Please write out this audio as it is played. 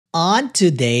On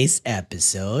today's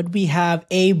episode, we have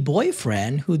a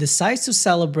boyfriend who decides to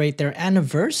celebrate their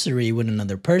anniversary with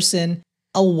another person,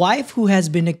 a wife who has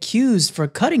been accused for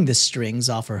cutting the strings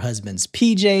off her husband's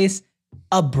PJs,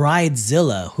 a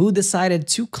bridezilla who decided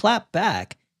to clap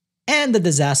back, and the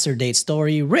disaster date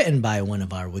story written by one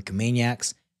of our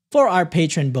Wikimaniacs. For our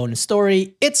patron bonus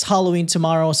story, it's Halloween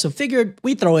tomorrow, so figured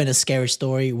we throw in a scary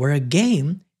story where a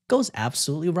game goes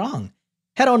absolutely wrong.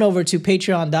 Head on over to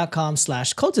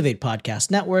patreon.com/Cultivate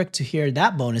Podcast Network to hear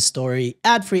that bonus story,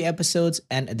 ad-free episodes,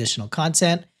 and additional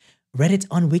content. Reddit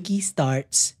on Wiki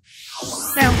starts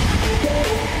now.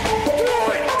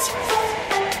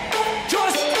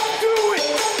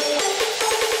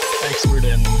 Expert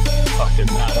in fucking,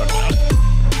 I don't know.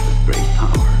 Great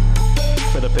power.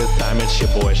 For the fifth time, it's your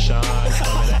boy Sean.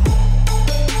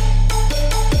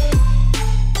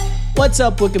 What's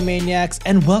up, Wikimaniacs,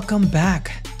 and welcome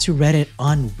back to Reddit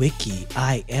on Wiki.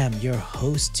 I am your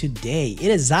host today. It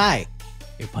is I,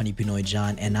 your punny Pinoy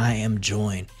John, and I am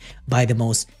joined by the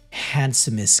most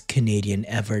handsomest Canadian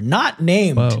ever, not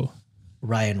named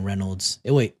Ryan Reynolds.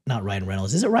 Wait, not Ryan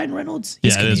Reynolds. Is it Ryan Reynolds?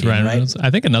 He's Canadian, it is Ryan Reynolds. I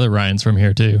think another Ryan's from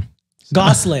here too.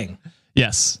 Gosling.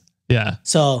 Yes. Yeah.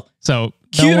 So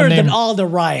cuter than all the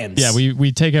Ryans. Yeah,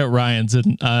 we take out Ryan's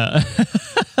and I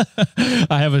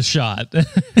have a shot.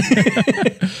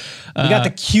 We got the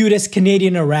cutest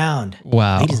Canadian around.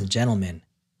 Wow. Ladies and gentlemen,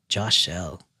 Josh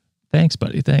Shell. Thanks,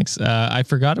 buddy. Thanks. I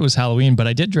forgot it was Halloween, but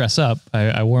I did dress up.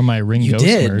 I wore my Ring Ghost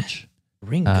merch.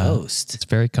 Ring Ghost. It's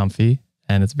very comfy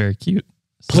and it's very cute.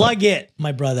 So, plug it,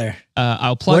 my brother.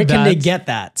 I'll plug Where can that, they get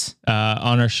that?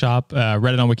 On our shop,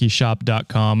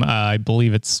 redditonwikishop.com. I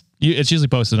believe it's usually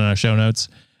posted on our show notes.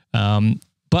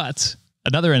 But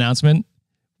another announcement,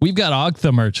 we've got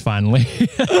Ogtha merch finally.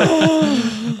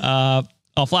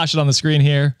 I'll flash it on the screen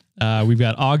here. We've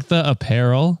got Ogtha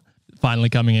apparel finally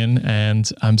coming in, and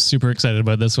I'm super excited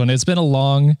about this one. It's been a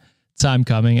long time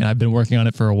coming, and I've been working on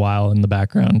it for a while in the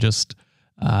background, just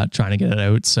trying to get it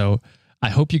out. So I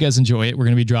hope you guys enjoy it. We're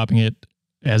going to be dropping it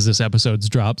as this episode's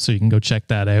dropped, so you can go check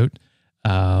that out.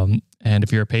 And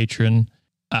if you're a patron,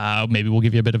 maybe we'll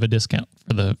give you a bit of a discount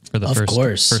for the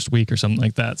first week or something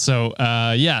like that. So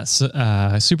yes,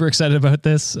 super excited about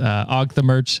this. Ogtha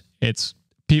merch. It's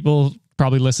people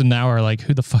probably listen now are like,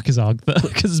 who the fuck is Ogtha?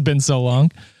 Because it's been so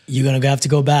long. You're gonna have to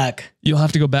go back. You'll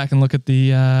have to go back and look at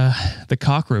the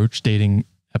cockroach dating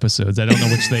episodes. I don't know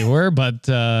which they were, but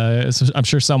I'm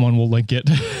sure someone will link it.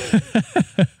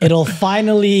 It'll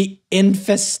finally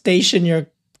infestation your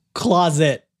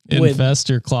closet. Infest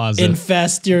your closet with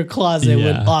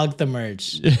Ogtha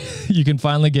merch. You can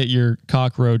finally get your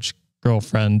cockroach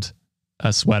girlfriend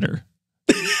a sweater.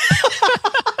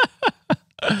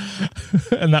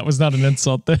 And that was not an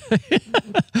insult there.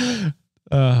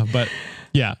 But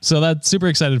yeah, so that's super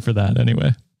excited for that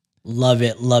anyway. Love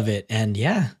it. And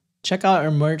yeah, check out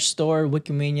our merch store,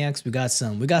 Wikimaniacs. We got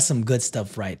some good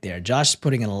stuff right there. Josh's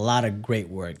putting in a lot of great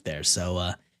work there. So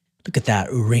look at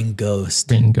that Ring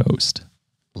Ghost.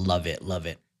 Love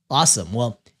it. Awesome.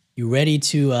 Well, you ready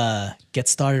to get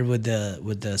started with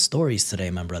the stories today,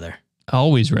 my brother?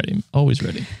 Always ready.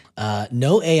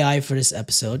 No AI for this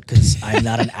episode because I'm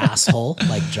not an asshole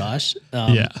like Josh.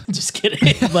 Yeah. Just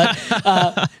kidding. But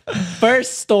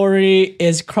first story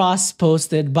is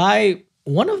cross-posted by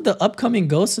one of the upcoming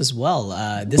ghosts as well.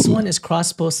 This one is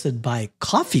cross-posted by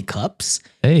Coffee Cups.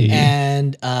 Hey.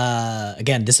 And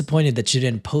again, disappointed that you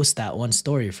didn't post that one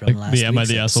story from last week. Am I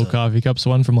the asshole Coffee Cups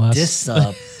one from last?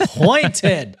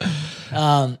 Disappointed.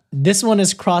 This one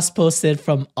is cross-posted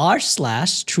from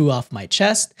r/True Off My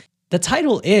Chest. The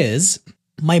title is,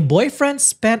 "My boyfriend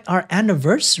spent our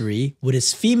anniversary with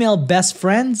his female best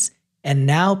friends, and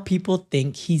now people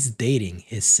think he's dating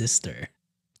his sister."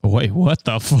 Wait, what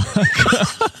the fuck?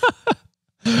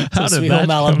 How did Sweet that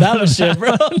Home Alabama shit,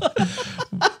 bro?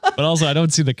 But also, I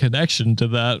don't see the connection to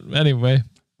that. Anyway,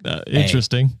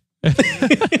 interesting.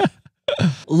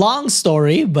 Long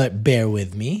story, but bear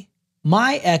with me.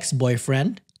 My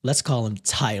ex-boyfriend, let's call him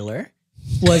Tyler,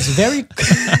 was very...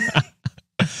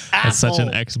 That's such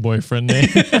an ex-boyfriend name.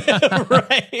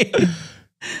 Right.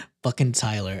 Fucking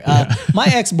Tyler. My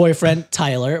ex-boyfriend,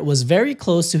 Tyler, was very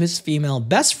close to his female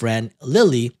best friend,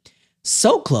 Lily.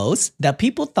 So close that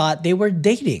people thought they were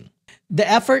dating. The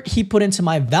effort he put into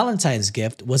my Valentine's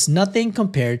gift was nothing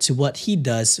compared to what he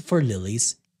does for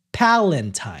Lily's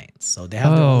Palentine's. So they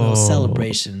have their own little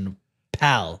celebration.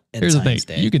 Here's the thing.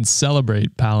 Day. You can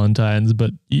celebrate Palentine's,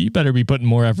 but you better be putting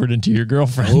more effort into your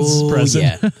girlfriend's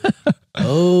present. Yeah.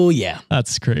 Oh, yeah.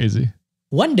 That's crazy.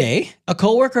 One day, a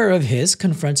coworker of his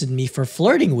confronted me for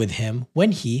flirting with him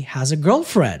when he has a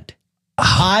girlfriend.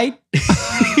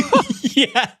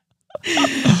 Yeah.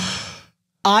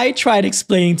 I tried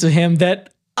explaining to him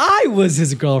that I was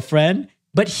his girlfriend,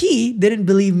 but he didn't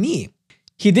believe me.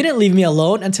 He didn't leave me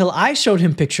alone until I showed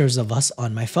him pictures of us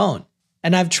on my phone.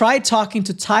 And I've tried talking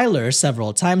to Tyler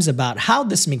several times about how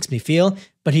this makes me feel,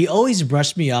 but he always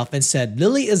brushed me off and said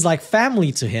Lily is like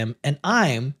family to him and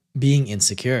I'm being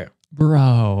insecure.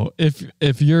 Bro,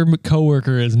 if your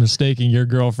coworker is mistaking your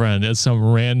girlfriend as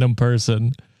some random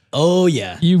person, oh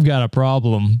yeah, you've got a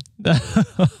problem.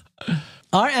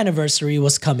 Our anniversary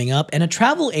was coming up and a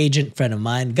travel agent friend of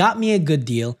mine got me a good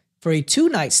deal for a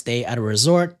 2-night stay at a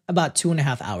resort about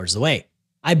 2.5 hours away.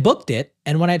 I booked it,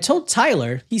 and when I told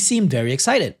Tyler, he seemed very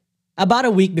excited. About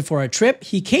a week before our trip,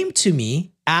 he came to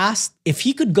me, asked if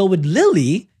he could go with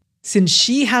Lily since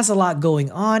she has a lot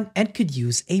going on and could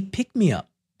use a pick-me-up.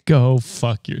 Go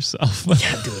fuck yourself.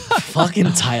 Yeah, dude,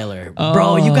 fucking Tyler.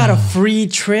 Bro, you got a free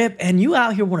trip and you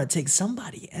out here want to take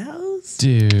somebody else?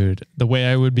 Dude, the way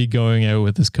I would be going out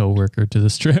with this coworker to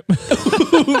this trip.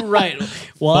 Right.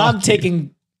 Well, Fuck I'm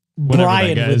taking Whatever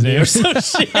Brian that with guy's me name or some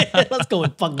shit. Let's go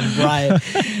with fucking Brian.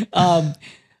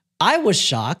 I was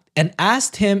shocked and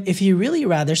asked him if he really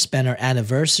rather spend our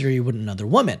anniversary with another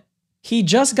woman. He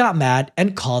just got mad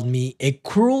and called me a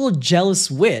cruel,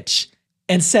 jealous witch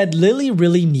and said Lily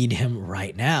really need him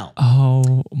right now.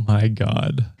 Oh my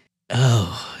God.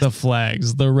 Oh, The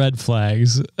flags, the red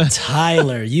flags.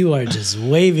 Tyler, you are just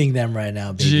waving them right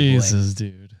now, baby Jesus, boy.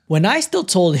 dude. When I still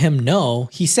told him no,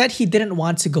 he said he didn't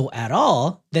want to go at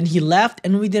all. Then he left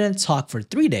and we didn't talk for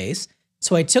 3 days.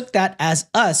 So I took that as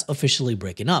us officially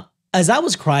breaking up. As I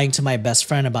was crying to my best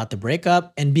friend about the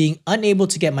breakup and being unable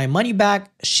to get my money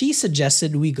back, she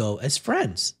suggested we go as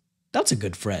friends. That's a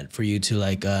good friend for you to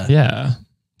Yeah. have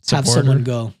Support someone her.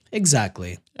 go.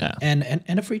 Exactly. Yeah. And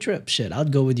a free trip. Shit,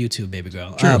 I'd go with you too, baby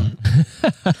girl. True.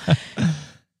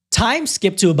 Time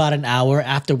skipped to about an hour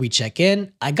after we check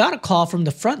in. I got a call from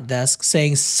the front desk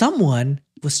saying someone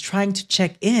was trying to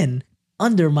check in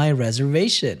under my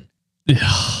reservation.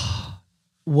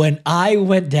 When I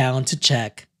went down to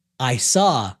check, I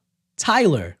saw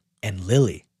Tyler and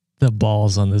Lily. The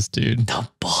balls on this dude. The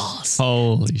boss.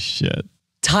 Holy shit.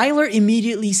 Tyler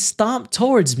immediately stomped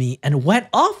towards me and went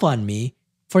off on me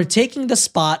for taking the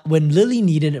spot when Lily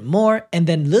needed it more, and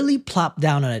then Lily plopped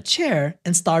down on a chair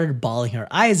and started bawling her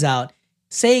eyes out,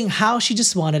 saying how she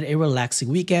just wanted a relaxing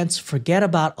weekend to forget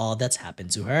about all that's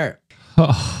happened to her.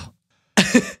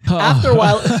 After a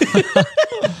while,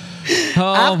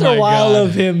 after a while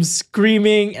of him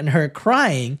screaming and her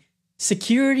crying,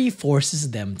 security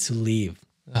forces them to leave.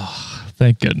 Oh,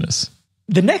 thank goodness.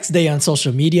 The next day on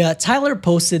social media, Tyler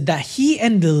posted that he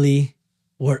and Lily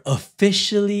were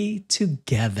officially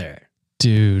together.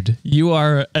 Dude, you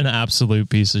are an absolute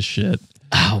piece of shit.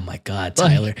 Oh my God,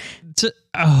 Tyler.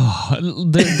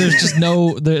 There's just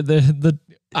no the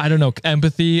I don't know,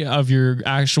 empathy of your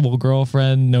actual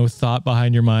girlfriend, no thought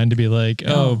behind your mind to be like,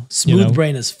 smooth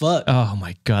brain as fuck. Oh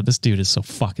my God, this dude is so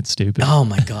fucking stupid. Oh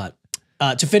my God.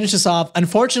 To finish this off,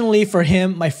 unfortunately for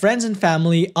him, my friends and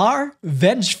family are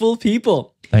vengeful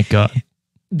people. Thank God.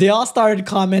 They all started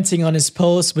commenting on his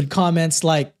posts with comments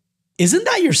like, "Isn't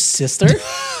that your sister?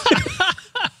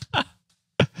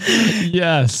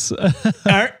 Yes.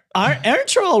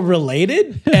 Aren't you all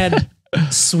related?" And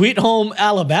Sweet Home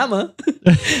Alabama.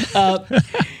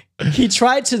 He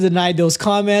tried to deny those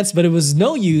comments, but it was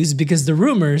no use because the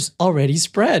rumors already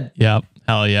spread. Yep.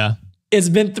 Hell yeah. It's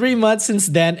been 3 months since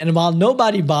then, and while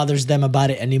nobody bothers them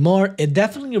about it anymore, it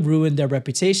definitely ruined their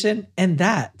reputation, and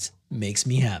that makes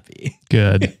me happy.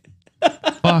 Good.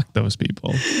 Fuck those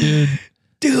people.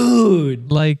 Dude.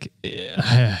 Like,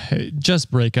 just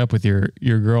break up with your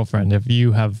girlfriend if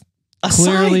you have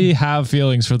clearly have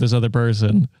feelings for this other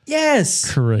person. Yes.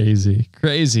 Crazy.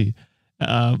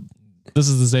 This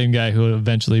is the same guy who would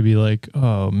eventually be like,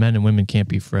 "Oh, men and women can't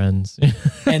be friends."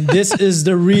 And this is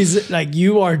the reason, like,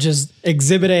 you are just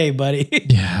exhibit A, buddy.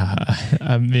 Yeah.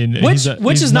 I mean, Which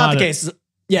he's is not the case.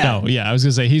 Yeah. No, yeah. I was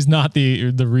gonna say he's not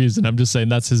the reason. I'm just saying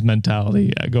that's his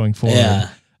mentality going forward. Yeah.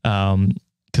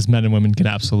 Because men and women can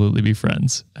absolutely be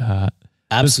friends.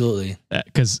 Absolutely.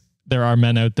 Because there are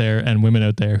men out there and women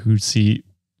out there who see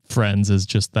friends as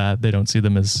just that. They don't see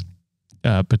them as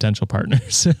potential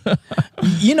partners.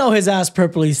 You know, his ass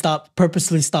purposely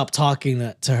stopped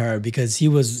talking to her because he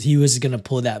was gonna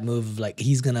pull that move of like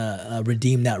he's gonna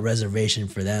redeem that reservation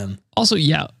for them. Also,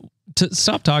 yeah, to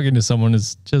stop talking to someone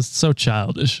is just so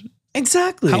childish.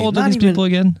 Exactly. How old are these people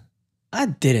again?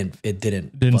 It didn't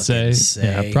say.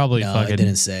 Yeah, probably no, fucking it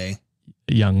didn't say.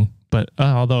 Young. But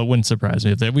although it wouldn't surprise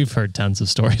me if we've heard tons of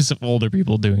stories of older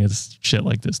people doing this shit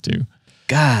like this too.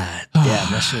 God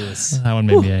damn, that shit was... That one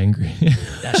made me angry.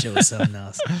 That shit was something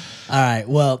else. All right,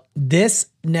 well, this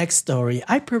next story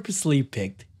I purposely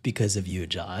picked because of you,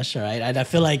 Josh. All right, and I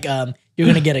feel like you're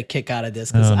gonna get a kick out of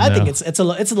this because I think it's a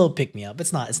little pick me up.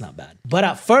 It's not bad. But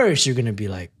at first, you're gonna be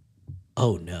like,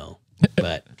 oh no.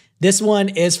 But this one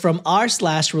is from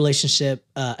r/relationship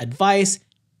advice,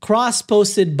 cross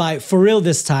posted by for real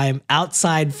this time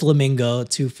outside Flamingo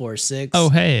 246. Oh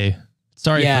hey.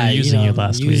 Sorry for using you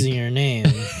last week. Using your name.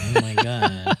 Oh my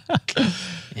God.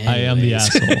 I am the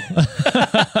asshole.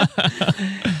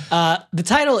 The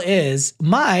title is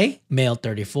My Male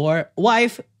 34,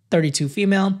 Wife 32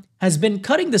 Female has been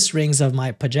cutting the strings of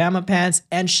my pajama pants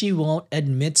and she won't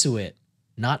admit to it.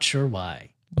 Not sure why.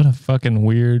 What a fucking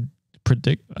weird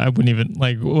I wouldn't even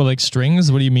like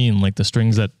strings. What do you mean? Like the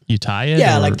strings that you tie it?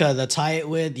 Yeah, or? like the tie it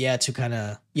with, to kind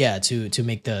of, to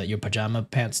make your pajama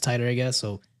pants tighter, I guess.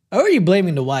 So, or are you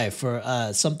blaming the wife for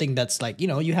something that's like,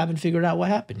 you haven't figured out what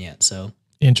happened yet? So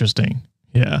interesting.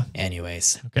 Yeah.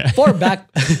 Anyways, okay.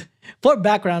 For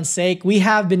background's sake, we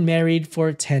have been married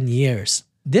for 10 years.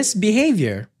 This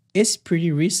behavior is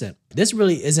pretty recent. This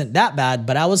really isn't that bad,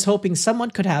 but I was hoping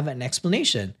someone could have an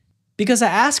explanation because I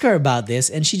asked her about this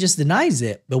and she just denies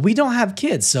it. But we don't have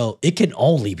kids, so it can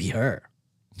only be her.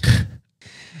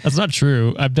 That's not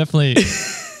true. I don't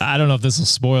know if this will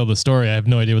spoil the story. I have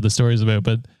no idea what the story is about,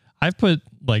 but I've put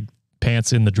like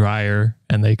pants in the dryer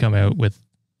and they come out with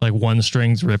like one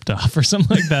string's ripped off or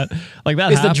something like that. Like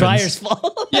that It's happens. the dryer's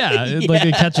fault. Like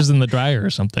it catches in the dryer or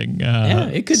something. Yeah,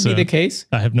 it could be the case.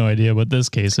 I have no idea what this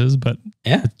case is, but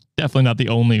yeah, it's definitely not the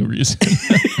only reason.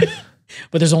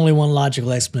 But there's only one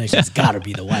logical explanation. It's got to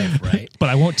be the wife, right? But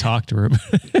I won't talk to her.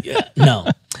 Yeah, no.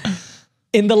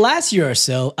 In the last year or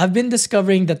so, I've been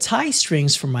discovering the tie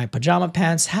strings from my pajama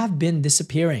pants have been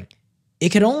disappearing. It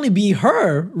could only be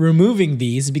her removing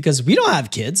these because we don't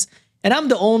have kids, and I'm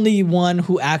the only one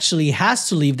who actually has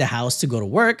to leave the house to go to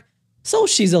work, so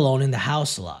she's alone in the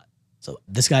house a lot. So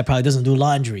this guy probably doesn't do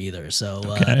laundry either. So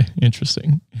okay,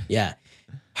 interesting. Yeah.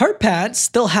 Her pants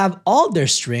still have all their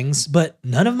strings, but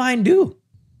none of mine do.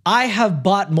 I have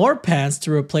bought more pants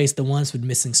to replace the ones with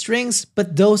missing strings,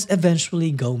 but those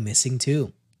eventually go missing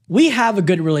too. We have a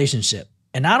good relationship,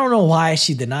 and I don't know why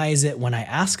she denies it when I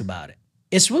ask about it.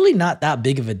 It's really not that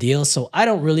big of a deal, so I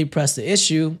don't really press the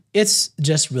issue. It's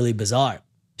just really bizarre.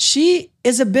 She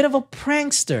is a bit of a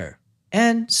prankster,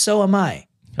 and so am I.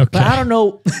 Okay. But I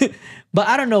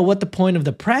don't know what the point of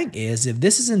the prank is if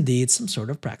this is indeed some sort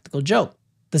of practical joke.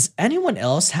 Does anyone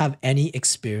else have any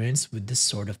experience with this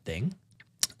sort of thing?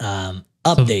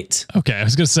 Update. Okay, I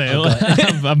was gonna say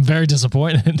I'm very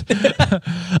disappointed.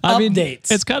 I mean,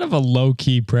 it's kind of a low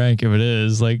key prank if it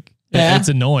is. Like, it's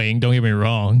annoying. Don't get me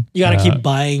wrong. You gotta keep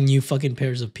buying new fucking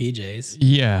pairs of PJs.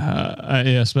 Yeah,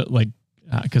 yes, but like,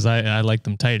 because I like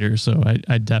them tighter, so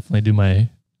I definitely do my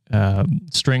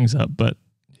strings up. But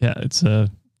yeah, it's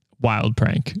a wild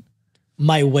prank.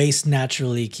 My waist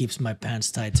naturally keeps my pants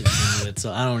tight to begin with,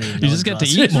 so I don't even know. You just get to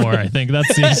eat more, I think.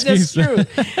 That's the excuse.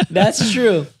 That's true. That's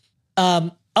true.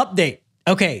 Update.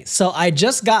 Okay, so I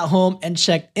just got home and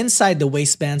checked inside the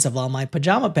waistbands of all my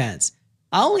pajama pants.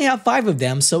 I only have 5 of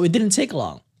them, so it didn't take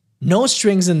long. No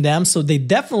strings in them, so they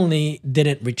definitely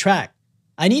didn't retract.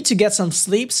 I need to get some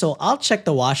sleep, so I'll check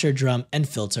the washer drum and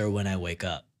filter when I wake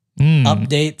up.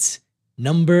 Update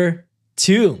number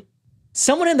 2.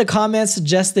 Someone in the comments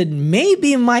suggested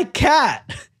maybe my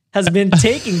cat has been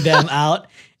taking them out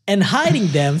and hiding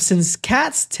them since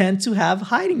cats tend to have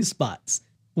hiding spots.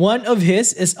 One of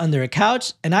his is under a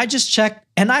couch, and I just checked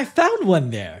and I found one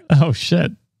there. Oh,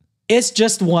 shit. It's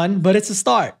just one, but it's a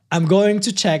start. I'm going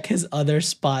to check his other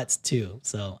spots too.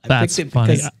 So I picked it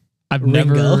funny. because I've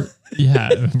Ringo. never... Yeah,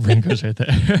 Ringo's right there.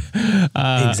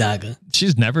 Exactly.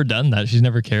 She's never done that. She's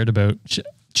never cared about...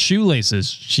 shoelaces.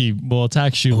 She will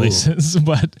attack shoelaces,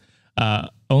 but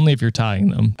only if you're tying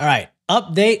them. All right.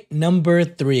 Update number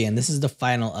 3, and this is the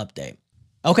final update.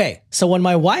 Okay, so when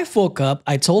my wife woke up,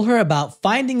 I told her about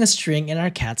finding a string in our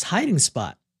cat's hiding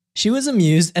spot. She was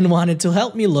amused and wanted to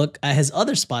help me look at his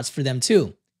other spots for them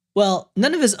too. Well,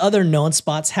 none of his other known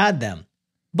spots had them,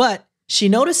 but she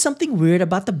noticed something weird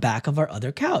about the back of our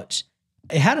other couch.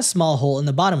 It had a small hole in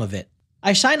the bottom of it.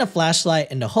 I shined a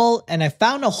flashlight in the hole and I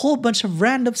found a whole bunch of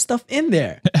random stuff in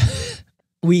there.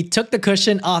 We took the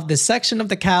cushion off this section of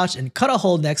the couch and cut a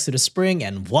hole next to the spring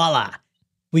and voila!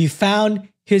 We found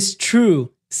his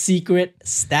true secret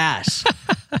stash.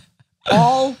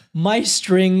 All my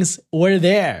strings were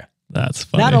there. That's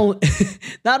funny.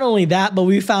 Not only that, but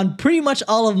we found pretty much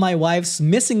all of my wife's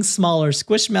missing smaller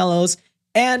Squishmallows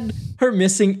and her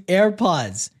missing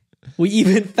AirPods. We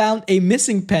even found a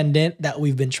missing pendant that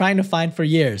we've been trying to find for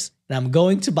years. and I'm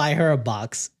going to buy her a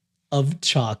box of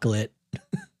chocolate.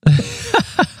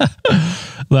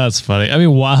 That's funny. I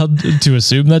mean, wild to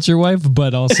assume that's your wife,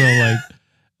 but also like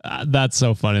that's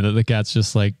so funny that the cat's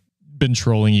just like been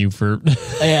trolling you for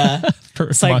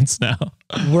for months now.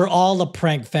 We're all a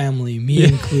prank family, me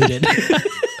included.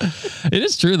 It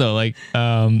is true though. Like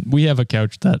we have a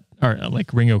couch that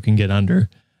like Ringo can get under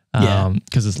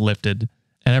because it's lifted,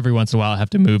 and every once in a while I have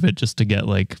to move it just to get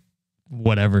like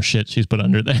whatever shit she's put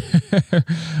under there.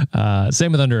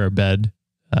 Same with under our bed.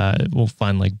 We'll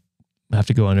find like have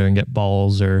to go under and get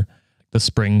balls or the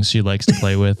springs she likes to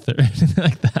play with or anything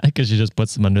like that because she just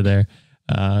puts them under there.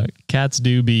 Cats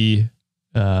do be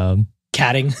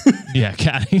catting. Yeah,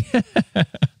 catting.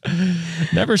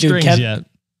 Never strings yet.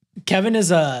 Kevin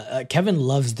is Kevin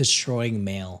loves destroying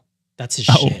mail. That's his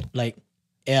shit. Like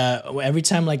every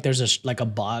time like there's a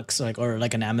box or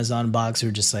like an Amazon box,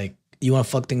 we're just like, you want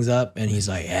to fuck things up? And he's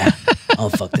like, yeah, I'll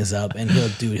fuck this up. And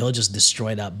he'll just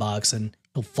destroy that box and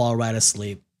he'll fall right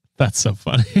asleep. That's so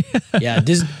funny. Yeah.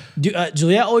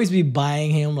 Juliet always be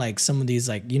buying him like some of these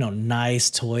like,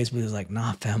 nice toys, but he's like,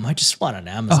 nah, fam, I just want an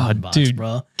Amazon box,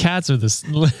 bro. Cats are this.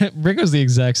 Ringo's the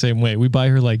exact same way. We buy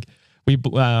her like,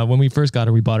 when we first got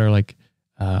her, we bought her like,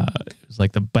 it was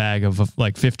like the bag of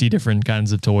like 50 different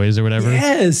kinds of toys or whatever.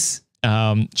 Yes.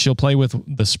 She'll play with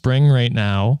the spring right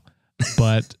now,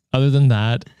 but other than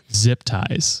that, zip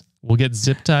ties. We'll get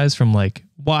zip ties from like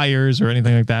wires or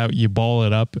anything like that. You ball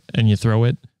it up and you throw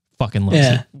it. Fucking loves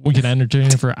it. We can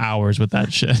entertain her for hours with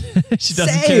that shit. She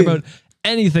doesn't care about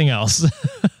anything else.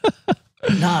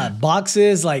 Nah,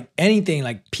 boxes, like anything,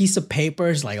 like piece of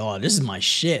papers, like, oh, this is my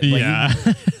shit. But yeah.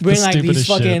 bring like these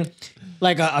fucking,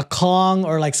 like a Kong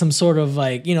or like some sort of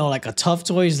like, like a tough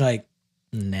toy. He's like,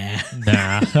 nah,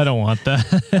 I don't want that.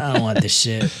 I don't want this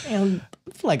shit. I feel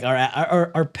like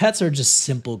our pets are just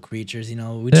simple creatures.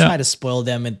 We try to spoil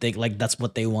them and think like that's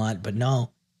what they want, but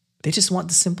no. They just want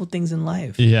the simple things in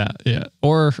life. Yeah, yeah.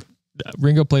 Or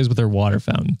Ringo plays with her water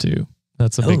fountain too.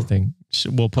 That's a big thing.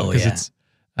 We'll put because it's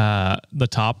the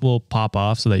top will pop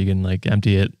off so that you can like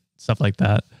empty it, stuff like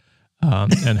that.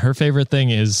 And her favorite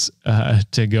thing is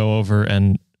to go over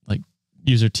and like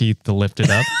use her teeth to lift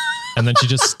it up, and then she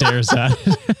just stares at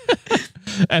it,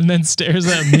 and then stares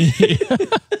at me. I'm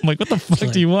like, what the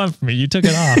fuck do you want from me? You took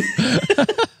it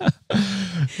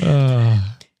off.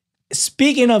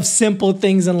 Speaking of simple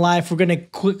things in life, we're gonna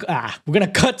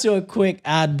cut to a quick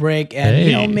ad break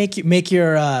and make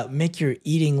your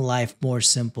eating life more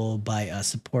simple by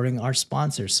supporting our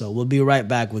sponsors. So we'll be right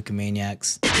back,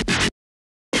 Wikimaniacs.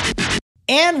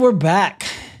 And we're back.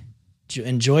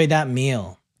 Enjoy that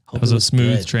meal. That was a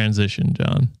smooth transition,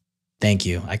 John. Thank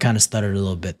you. I kind of stuttered a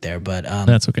little bit there, but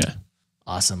that's okay.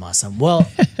 Awesome. Well,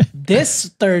 this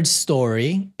third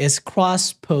story is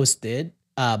cross-posted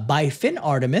by Finn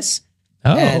Artemis.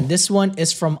 And this one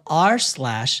is from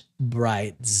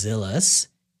r/Bridezillas.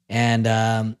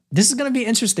 And this is going to be an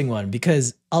interesting one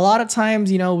because a lot of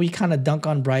times, we kind of dunk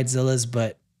on Bridezillas,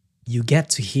 but you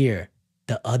get to hear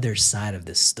the other side of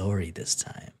the story this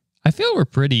time. I feel we're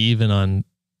pretty even on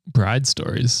bride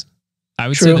stories. I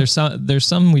would say there's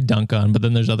some we dunk on, but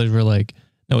then there's others we're like,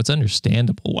 no, it's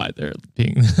understandable why they're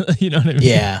being, you know what I mean?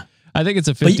 Yeah. I think it's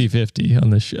a 50-50 on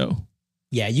this show.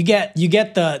 Yeah, you get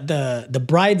the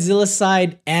Bridezilla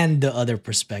side and the other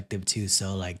perspective too.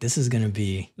 So like this is gonna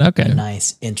be a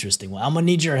nice, interesting one. I'm gonna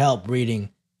need your help reading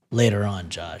later on,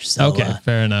 Josh. So,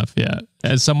 fair enough. Yeah,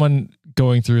 as someone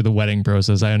going through the wedding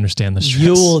process, I understand the stress.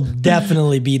 You will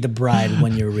definitely be the bride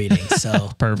when you're reading.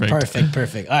 So perfect. All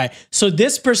right. So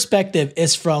this perspective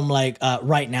is from like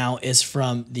right now is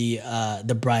from the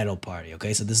bridal party.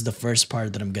 Okay, so this is the first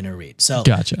part that I'm gonna read. So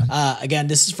gotcha. Again,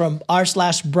 this is from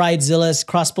r/Bridezillas,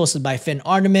 cross-posted by Finn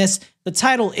Artemis. The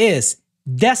title is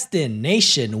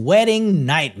Destination Wedding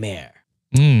Nightmare.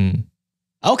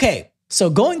 Okay, so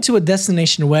going to a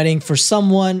destination wedding for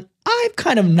someone I've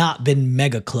kind of not been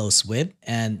mega close with,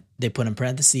 and they put in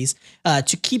parentheses,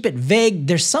 to keep it vague,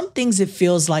 there's some things it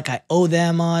feels like I owe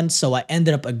them on, so I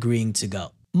ended up agreeing to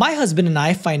go. My husband and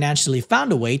I financially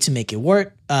found a way to make it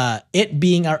work, it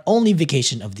being our only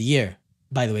vacation of the year.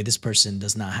 By the way, this person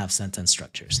does not have sentence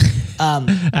structures.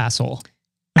 Asshole.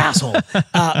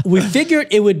 We figured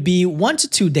it would be 1 to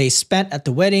 2 days spent at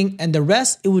the wedding, and the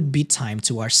rest it would be time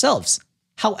to ourselves.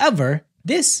 However,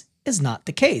 this is not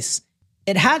the case.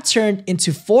 It had turned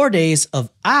into 4 days of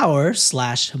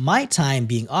our/my time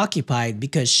being occupied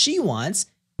because she wants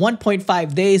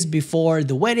 1.5 days before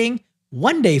the wedding,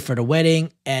 1 day for the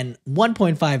wedding, and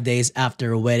 1.5 days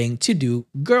after a wedding to do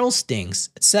girl stings,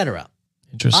 etc.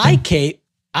 Interesting.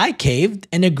 I caved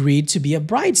and agreed to be a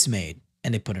bridesmaid.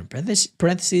 And they put in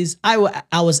parentheses, I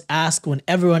was asked when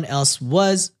everyone else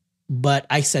was, but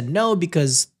I said no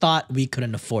because thought we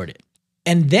couldn't afford it.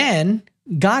 And then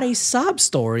got a sob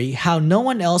story how no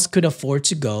one else could afford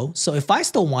to go. So if I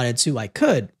still wanted to, I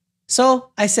could. So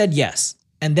I said yes.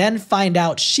 And then find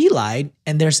out she lied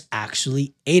and there's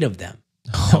actually 8 of them.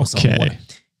 Okay.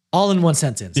 All in one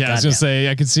sentence. Yeah, I was going to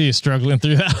say, I could see you struggling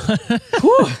through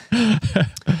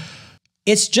that.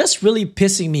 It's just really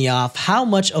pissing me off how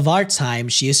much of our time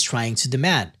she is trying to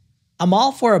demand. I'm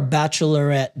all for a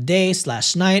bachelorette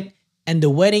day/night and the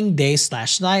wedding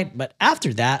day/night, but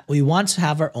after that, we want to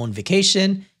have our own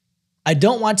vacation. I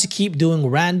don't want to keep doing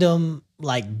random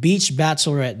like beach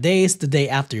bachelorette days the day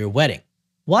after your wedding.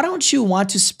 Why don't you want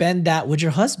to spend that with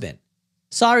your husband?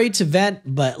 Sorry to vent,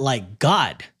 but like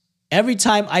God, every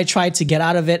time I try to get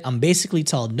out of it, I'm basically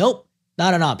told, nope,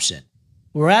 not an option.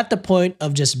 We're at the point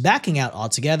of just backing out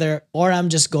altogether, or I'm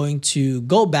just going to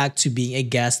go back to being a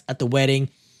guest at the wedding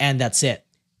and that's it.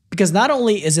 Because not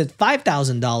only is it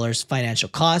 $5,000 financial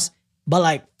cost, but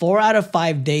like 4 out of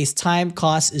 5 days time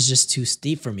cost is just too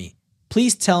steep for me.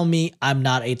 Please tell me I'm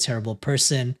not a terrible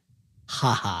person.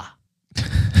 Haha.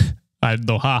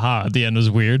 The haha at the end was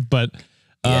weird, but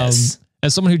yes.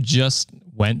 As someone who just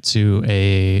went to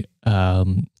a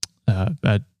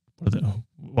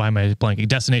why am I blanking?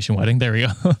 Destination wedding. There we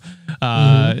go.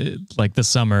 Like this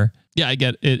summer. Yeah, I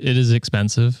get it. It is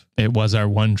expensive. It was our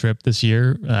one trip this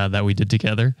year that we did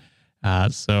together.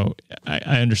 So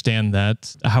I understand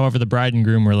that. However, the bride and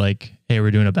groom were like, hey,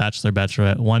 we're doing a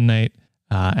bachelorette one night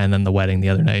and then the wedding the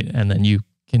other night. And then you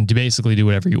can basically do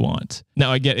whatever you want.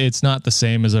 Now, I get it's not the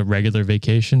same as a regular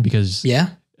vacation because,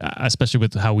 especially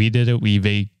with how we did it, we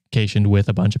vacationed with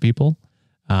a bunch of people.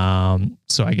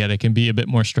 So I get it can be a bit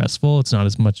more stressful. It's not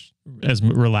as much as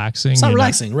relaxing. It's not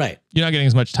relaxing, right? You're not getting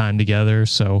as much time together.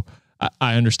 So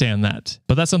I understand that,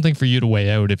 but that's something for you to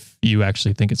weigh out if you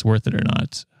actually think it's worth it or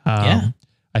not.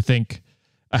 I think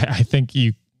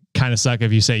you kind of suck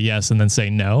if you say yes and then say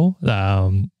no.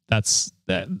 That's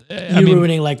that. You're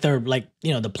ruining like their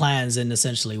the plans and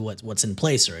essentially what's in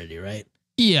place already, right?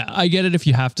 Yeah, I get it if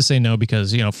you have to say no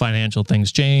because, financial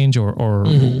things change or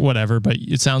whatever, but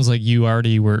it sounds like you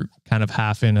already were kind of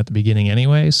half in at the beginning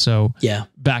anyway. So yeah,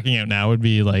 backing out now would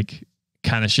be like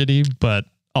kind of shitty, but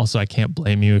also I can't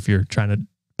blame you if you're trying to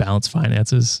balance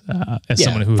finances as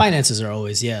someone who finances are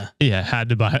always, had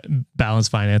to balance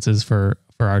finances for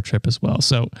our trip as well.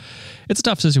 So it's a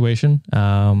tough situation.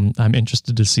 I'm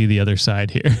interested to see the other side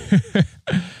here.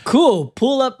 Cool.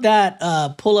 Pull up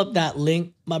that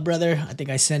link, my brother. I think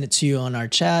I sent it to you on our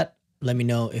chat. Let me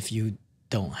know if you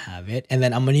don't have it. And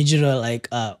then I'm gonna need you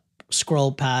to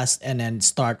scroll past and then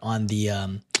start on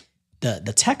the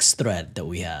text thread that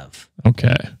we have.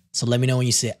 Okay. So let me know when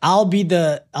you see it. I'll be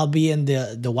in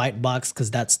the white box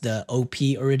because that's the OP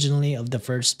originally of the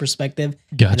first perspective.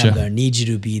 Gotcha. And I'm gonna need you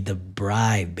to be the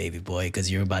bride, baby boy,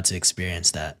 because you're about to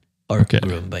experience that. Or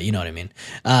groom, but you know what I mean.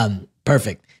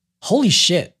 Perfect. Holy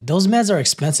shit, those meds are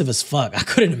expensive as fuck. I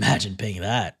couldn't imagine paying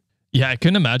that. Yeah, I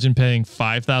couldn't imagine paying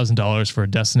 $5,000 for a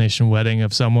destination wedding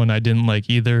of someone I didn't like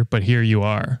either, but here you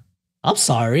are. I'm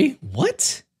sorry,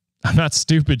 what? I'm not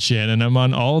stupid, Shannon. I'm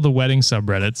on all the wedding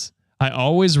subreddits. I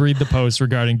always read the posts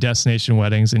regarding destination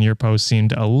weddings, and your post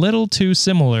seemed a little too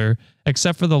similar,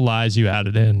 except for the lies you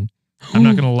added in. I'm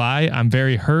not going to lie, I'm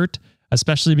very hurt,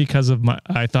 especially because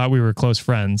I thought we were close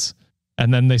friends.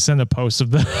 And then they send a post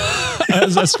of as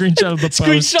a screenshot of the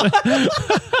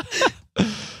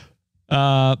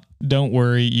post. Don't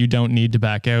worry, you don't need to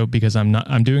back out because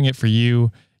I'm doing it for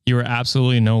you. You are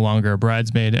absolutely no longer a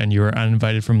bridesmaid and you are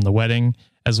uninvited from the wedding,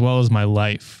 as well as my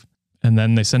life. And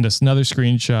then they send us another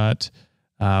screenshot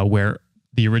where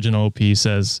the original OP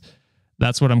says,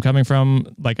 that's what I'm coming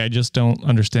from. Like, I just don't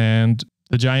understand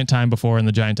the giant time before and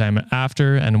the giant time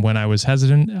after. And when I was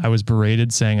hesitant, I was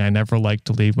berated saying I never liked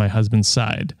to leave my husband's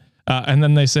side. And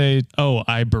then they say, oh,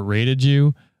 I berated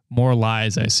you. More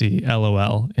lies I see.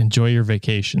 LOL. Enjoy your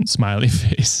vacation. Smiley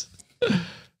face.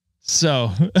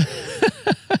 So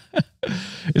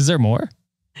is there more?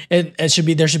 There should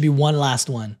be one last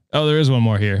one. Oh, there is one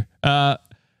more here.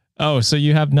 So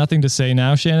you have nothing to say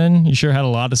now, Shannon? You sure had a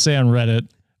lot to say on Reddit.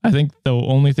 I think the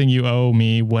only thing you owe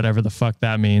me, whatever the fuck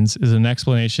that means, is an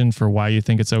explanation for why you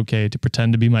think it's okay to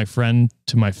pretend to be my friend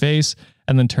to my face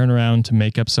and then turn around to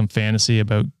make up some fantasy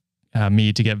about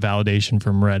me to get validation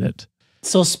from Reddit.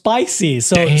 So spicy.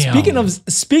 So Damn.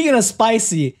 speaking of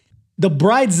spicy, the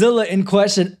bridezilla in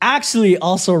question actually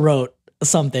also wrote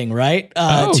something, right?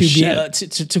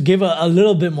 To give a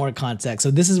little bit more context. So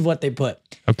this is what they put.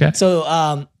 Okay.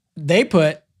 So they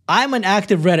put, I'm an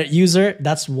active Reddit user.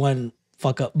 That's one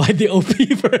fuck up by the OP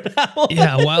for that one.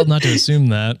 Yeah, wild not to assume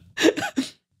that.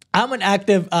 I'm an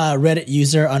active Reddit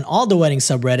user on all the wedding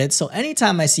subreddits, so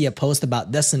anytime I see a post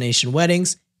about destination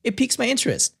weddings, it piques my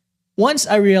interest. Once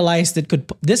I realized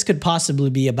this could possibly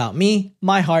be about me,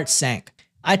 my heart sank.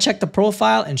 I checked the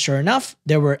profile, and sure enough,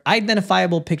 there were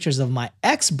identifiable pictures of my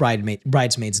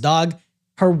ex-bridesmaid's dog,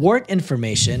 her work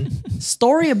information,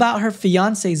 story about her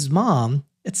fiance's mom,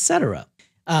 etc.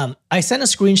 I sent a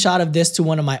screenshot of this to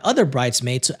one of my other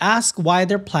bridesmaids to ask why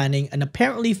they're planning an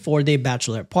apparently 4-day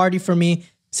bachelorette party for me,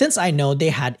 since I know they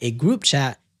had a group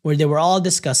chat where they were all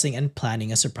discussing and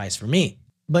planning a surprise for me.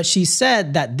 But she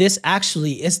said that this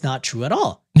actually is not true at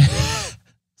all.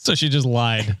 So she just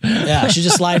lied. Yeah, she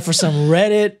just lied for some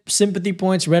Reddit sympathy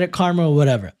points, Reddit karma, or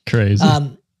whatever. Crazy.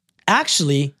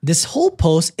 Actually, this whole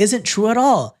post isn't true at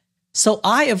all. So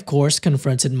I, of course,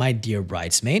 confronted my dear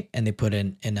bridesmaid, and they put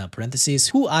in parentheses,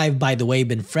 who I've, by the way,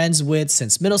 been friends with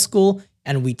since middle school,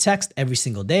 and we text every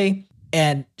single day.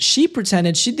 And she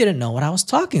pretended she didn't know what I was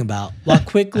talking about while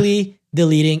quickly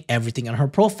deleting everything on her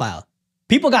profile.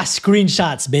 People got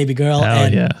screenshots, baby girl. Hell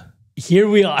and yeah. Here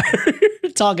we are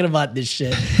talking about this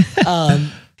shit.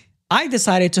 I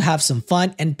decided to have some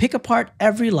fun and pick apart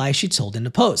every lie she told in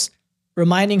the post,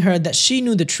 reminding her that she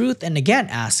knew the truth and again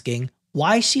asking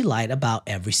why she lied about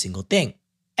every single thing.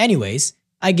 Anyways,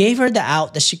 I gave her the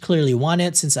out that she clearly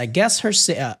wanted, since I guess her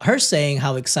saying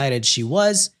how excited she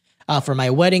was for my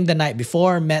wedding the night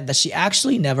before meant that she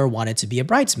actually never wanted to be a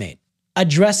bridesmaid.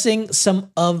 Addressing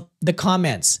some of the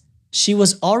comments, she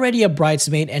was already a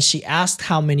bridesmaid and she asked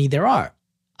how many there are.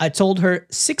 I told her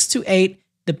 6 to 8,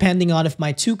 depending on if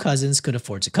my 2 cousins could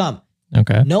afford to come.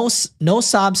 Okay. No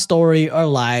sob story or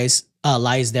lies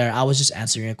there. I was just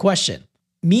answering a question.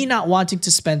 Me not wanting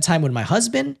to spend time with my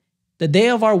husband, the day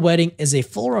of our wedding is a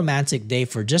full romantic day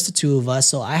for just the 2 of us,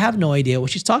 so I have no idea what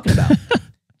she's talking about.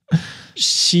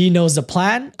 She knows the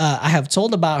plan. I have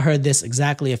told about her this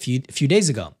exactly a few days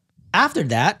ago. After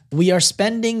that, we are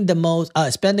spending the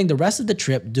rest of the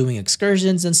trip doing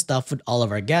excursions and stuff with all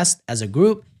of our guests as a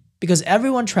group because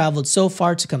everyone traveled so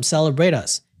far to come celebrate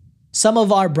us. Some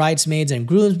of our bridesmaids and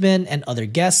groomsmen and other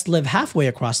guests live halfway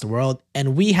across the world,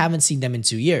 and we haven't seen them in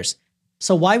 2 years.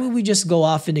 So why would we just go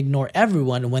off and ignore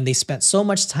everyone when they spent so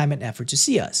much time and effort to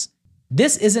see us?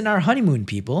 This isn't our honeymoon,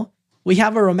 people. We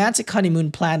have a romantic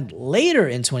honeymoon planned later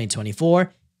in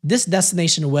 2024. This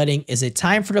destination wedding is a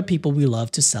time for the people we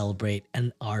love to celebrate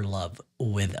and our love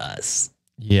with us.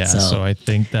 Yeah, so I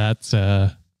think that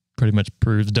pretty much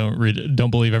proves don't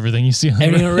believe everything you see on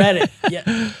Reddit.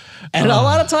 Yeah. And a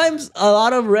lot of times, a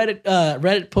lot of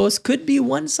Reddit posts could be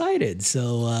one-sided.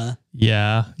 So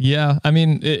yeah. I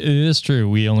mean, it is true.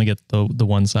 We only get the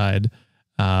one side.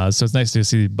 So it's nice to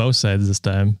see both sides this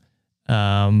time.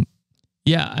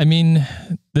 Yeah, I mean,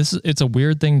 it's a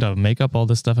weird thing to make up all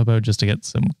this stuff about just to get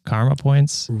some karma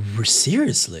points.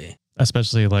 Seriously.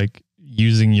 Especially like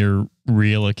using your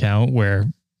real account where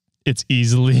it's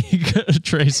easily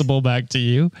traceable back to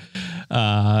you.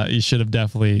 You should have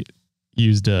definitely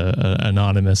used a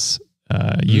anonymous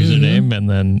username and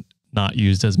then not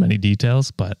used as many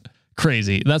details, but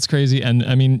crazy. That's crazy. And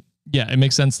I mean, yeah, it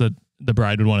makes sense that the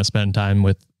bride would want to spend time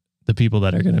with the people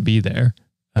that are going to be there.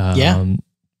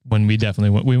 When we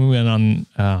definitely went, we went on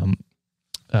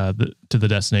to the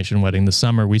destination wedding this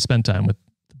summer, we spent time with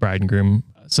the bride and groom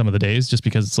some of the days just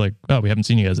because it's like, oh, we haven't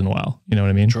seen you guys in a while. You know what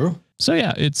I mean? True. So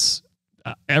yeah, it's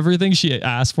everything she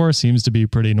asked for seems to be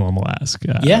pretty normal ask.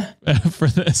 For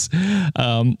this.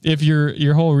 If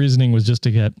your whole reasoning was just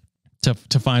to get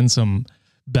to find some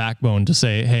backbone to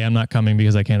say, hey, I'm not coming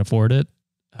because I can't afford it.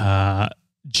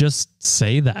 Just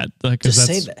say that. Because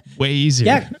that's way easier.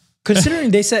 Yeah. Considering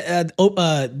they said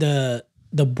the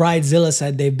bridezilla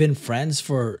said they've been friends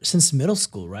since middle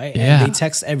school, right? Yeah. And they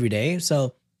text every day.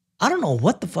 So I don't know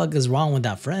what the fuck is wrong with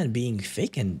that friend being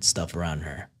faking stuff around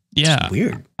her. Yeah. It's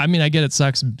weird. I mean, I get it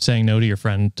sucks saying no to your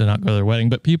friend to not go to their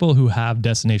wedding, but people who have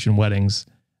destination weddings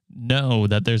know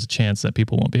that there's a chance that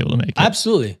people won't be able to make it.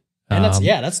 Absolutely. And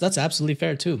that's absolutely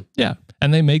fair too. Yeah.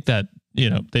 And they make that,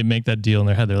 they make that deal in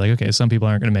their head. They're like, okay, some people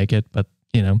aren't going to make it, but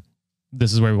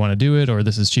this is where we want to do it, or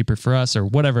this is cheaper for us, or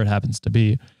whatever it happens to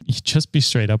be. You just be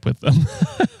straight up with them.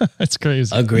 It's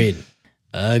crazy.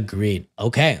 Agreed.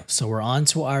 Okay, so we're on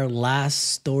to our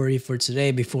last story for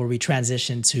today before we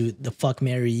transition to the Fuck,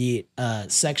 Marry, Yeet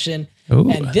section.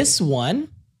 Ooh. And this one,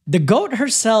 the GOAT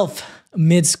herself,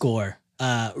 Midscore,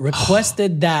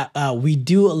 requested that we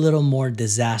do a little more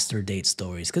disaster date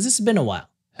stories because it's been a while.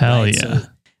 Hell right? Yeah.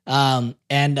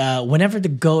 So, whenever the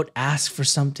GOAT asks for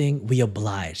something, we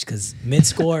oblige because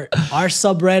Midscore, our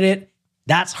subreddit,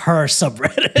 that's her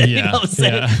subreddit. You know what I'm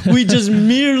saying? Yeah. We just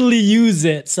merely use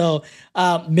it. So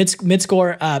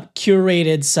Midscore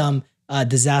curated some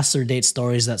disaster date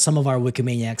stories that some of our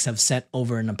Wikimaniacs have sent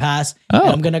over in the past. Oh. And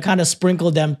I'm gonna kind of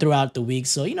sprinkle them throughout the week.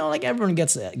 So, you know, like everyone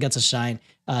gets a shine,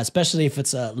 especially if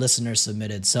it's a listener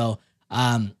submitted. So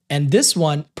and this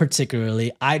one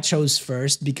particularly I chose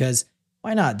first because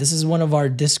why not? This is one of our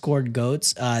Discord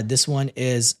goats. This one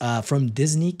is from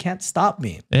Disney Can't Stop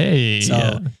Me. Hey.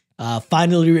 So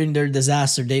finally reading their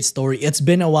disaster date story. It's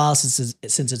been a while since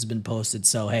it's been posted.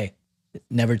 So hey,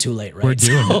 never too late, right? We're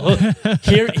doing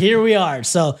it. Here we are.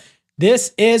 So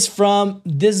this is from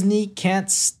Disney Can't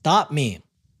Stop Me.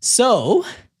 So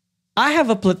I have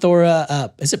a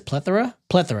plethora. Is it plethora?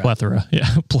 Plethora. Plethora. Yeah.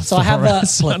 Plethora. So I have a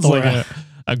Sounds plethora. like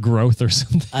a growth or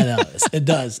something. I know it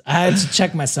does. I had to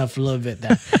check myself a little bit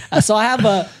there. So I have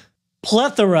a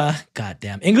plethora.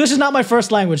 Goddamn, English is not my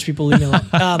first language. People leave me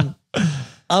alone.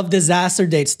 Of disaster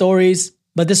date stories,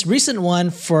 but this recent one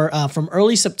from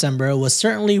early September was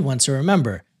certainly one to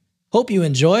remember. Hope you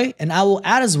enjoy, and I will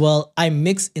add as well. I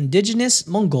mix Indigenous,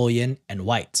 Mongolian, and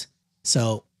white.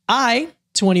 So I,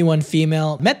 21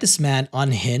 female, met this man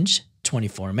on Hinge,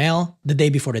 24 male, the day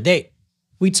before the date.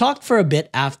 We talked for a bit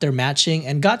after matching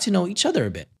and got to know each other a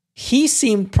bit. He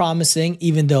seemed promising,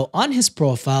 even though on his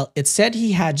profile it said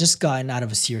he had just gotten out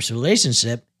of a serious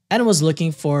relationship and was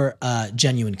looking for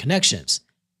genuine connections.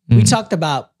 We talked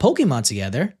about Pokemon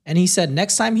together, and he said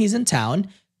next time he's in town,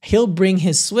 he'll bring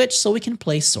his Switch so we can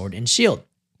play Sword and Shield.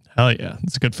 Hell yeah.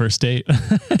 It's a good first date.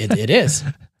 It is.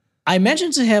 I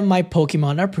mentioned to him my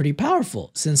Pokemon are pretty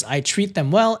powerful since I treat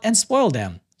them well and spoil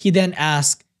them. He then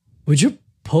asked, would your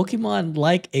Pokemon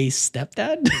like a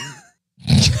stepdad?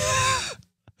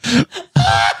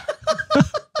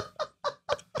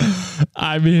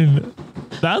 I mean,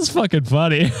 that's fucking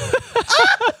funny.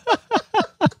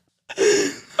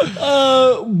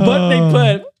 But they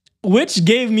put, which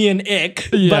gave me an ick,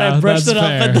 but Yeah, I brushed it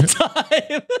that's off at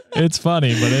the time. It's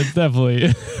funny, but it's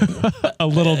definitely a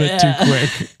little bit too quick.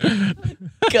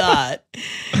 God.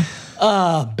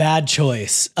 Bad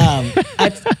choice.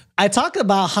 I talked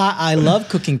about how I love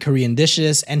cooking Korean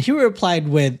dishes, and he replied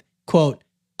with, quote,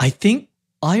 I think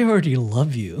I already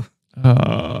love you.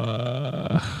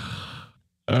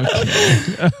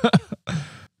 Okay.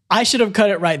 I should have cut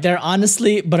it right there,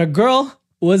 honestly, but a girl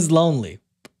was lonely.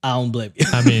 I don't blame you.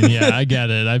 I mean, yeah, I get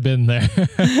it. I've been there.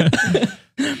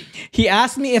 He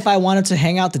asked me if I wanted to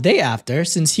hang out the day after,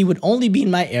 since he would only be in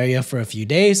my area for a few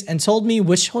days, and told me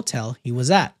which hotel he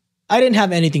was at. I didn't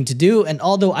have anything to do, and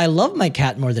although I love my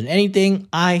cat more than anything,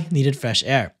 I needed fresh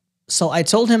air. So I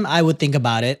told him I would think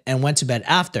about it and went to bed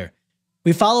after.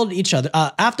 We followed each other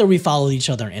after we followed each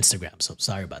other on Instagram. So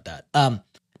sorry about that.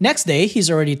 Next day,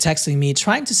 he's already texting me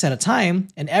trying to set a time,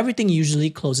 and everything usually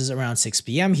closes around 6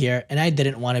 p.m. here, and I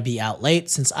didn't want to be out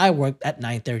late since I worked at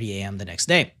 9:30 a.m. the next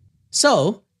day.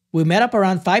 So we met up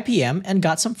around 5 p.m. and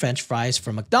got some French fries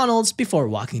from McDonald's before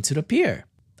walking to the pier.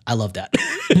 I love that.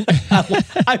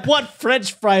 I want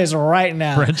French fries right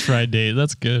now. French fry date.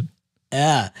 That's good.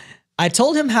 Yeah. I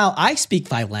told him how I speak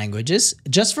 5 languages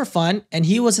just for fun, and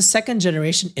he was a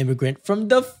second-generation immigrant from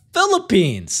the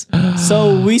Philippines.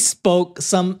 So we spoke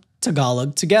some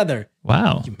Tagalog together.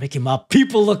 Wow. You're making my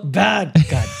people look bad.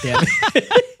 God damn it.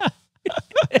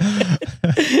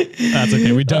 That's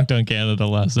okay. We dunked on Canada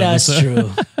last That's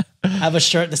episode. true. I have a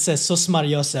shirt that says Sos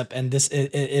Mariosep, and this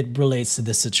it relates to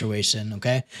this situation,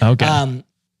 okay? Okay.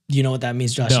 You know what that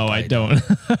means, Josh? No, I don't.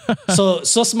 So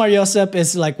Sos Mariosep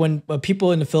is like when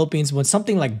people in the Philippines, when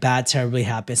something like bad terribly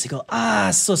happens, they go,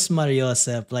 Sos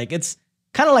Mariosep. Like it's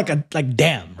kind of like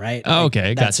damn, right? Oh, Like,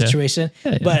 okay, that gotcha. situation.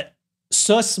 Yeah. But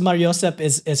Sos Mariosep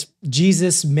is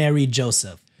Jesus, Mary,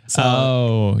 Joseph. So,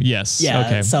 Oh, yes. yeah.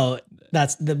 Okay. So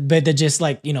that's but they're just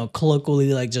like, you know,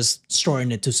 colloquially like just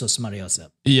shorten it to Sos Mariosep.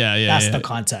 Yeah, yeah. That's yeah. the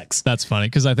context. That's funny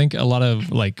because I think a lot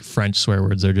of like French swear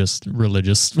words are just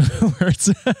religious words.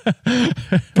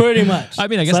 Pretty much. I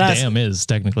mean, I So guess that's- damn is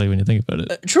technically when you think about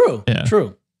it. True. Yeah.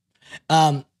 True.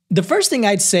 The first thing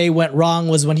I'd say went wrong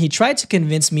was when he tried to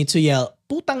convince me to yell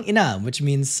 "putang ina," which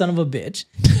means son of a bitch,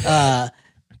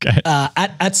 Okay.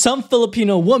 at some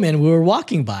Filipino woman we were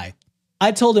walking by.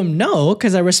 I told him no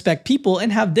because I respect people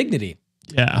and have dignity.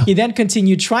 Yeah. He then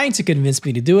continued trying to convince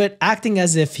me to do it, acting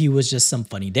as if he was just some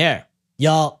funny dare.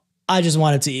 Y'all, I just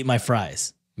wanted to eat my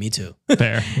fries. Me too.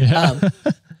 Fair. Yeah.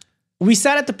 We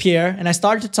sat at the pier and I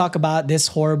started to talk about this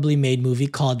horribly made movie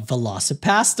called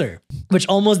Velocipaster, which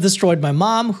almost destroyed my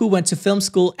mom, who went to film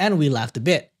school, and we laughed a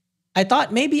bit. I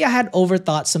thought maybe I had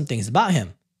overthought some things about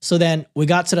him. So then we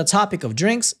got to the topic of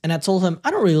drinks, and I told him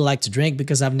I don't really like to drink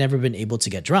because I've never been able to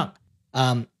get drunk.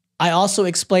 I also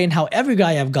explain how every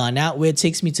guy I've gone out with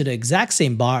takes me to the exact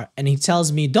same bar, and he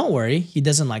tells me, don't worry, he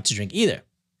doesn't like to drink either.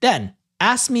 Then,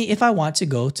 asks me if I want to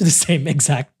go to the same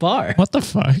exact bar. What the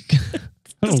fuck?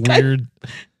 What a weird.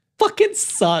 Fucking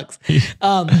sucks.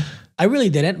 I really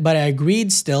didn't, but I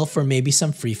agreed still for maybe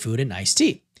some free food and iced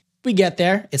tea. We get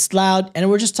there, it's loud, and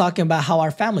we're just talking about how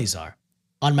our families are.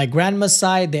 On my grandma's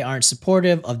side, they aren't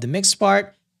supportive of the mixed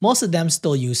part. Most of them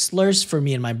still use slurs for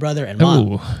me and my brother and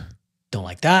mom. Ooh. Don't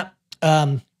like that.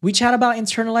 We chat about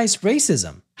internalized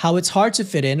racism, how it's hard to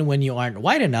fit in when you aren't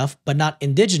white enough, but not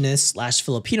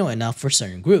indigenous/Filipino enough for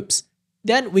certain groups.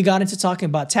 Then we got into talking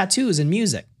about tattoos and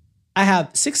music. I have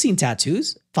 16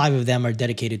 tattoos, 5 of them are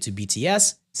dedicated to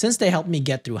BTS, since they helped me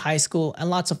get through high school, and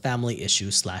lots of family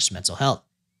issues/mental health.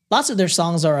 Lots of their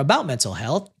songs are about mental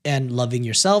health and loving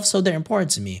yourself, so they're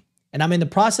important to me. And I'm in the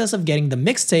process of getting the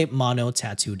mixtape Mono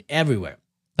tattooed everywhere.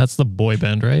 That's the boy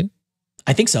band, right?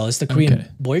 I think so. It's the Korean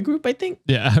boy group, I think.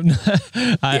 Yeah.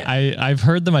 I've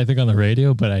heard them, I think, on the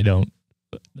radio, but I don't.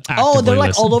 Oh, they're like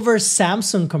listen. all over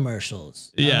Samsung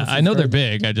commercials. Yeah, I know they're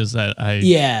big. I just, I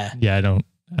I don't,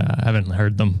 haven't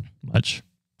heard them much.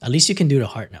 At least you can do the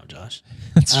heart now, Josh.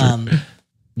 That's true.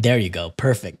 There you go.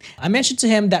 Perfect. I mentioned to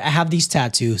him that I have these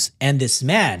tattoos, and this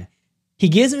man, he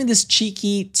gives me this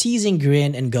cheeky, teasing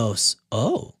grin and goes,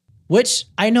 oh, which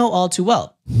I know all too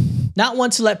well. Not one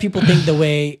to let people think that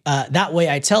way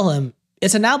I tell him,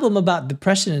 it's an album about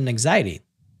depression and anxiety.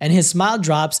 And his smile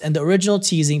drops and the original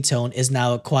teasing tone is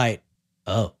now a quiet,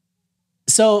 oh.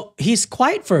 So he's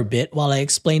quiet for a bit while I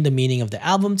explain the meaning of the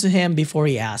album to him before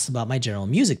he asks about my general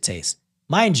music taste.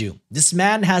 Mind you, this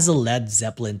man has a Led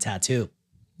Zeppelin tattoo.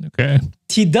 Okay.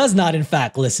 He does not, in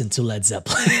fact, listen to Led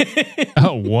Zeppelin.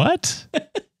 Oh, what?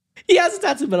 He has a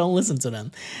tattoo, but don't listen to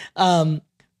them.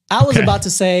 I was about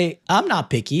to say, I'm not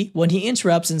picky, when he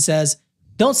interrupts and says,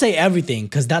 don't say everything,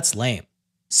 because that's lame.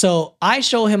 So I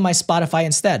show him my Spotify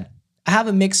instead. I have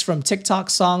a mix from TikTok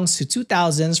songs to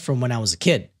 2000s from when I was a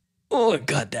kid. Oh,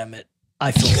 God damn it.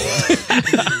 I feel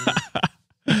old.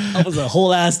 I was a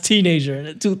whole ass teenager in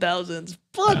the 2000s.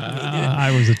 Fuck me, dude.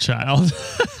 I was a child.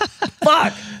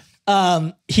 Fuck.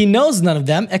 He knows none of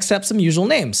them except some usual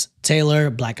names. Taylor,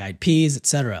 Black Eyed Peas,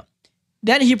 etc.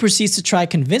 Then he proceeds to try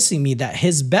convincing me that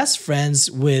his best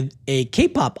friend's with a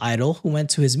K-pop idol who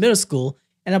went to his middle school,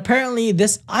 and apparently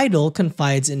this idol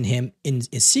confides in him in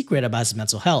his secret about his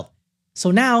mental health.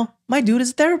 So now, my dude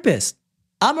is a therapist.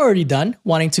 I'm already done,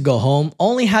 wanting to go home,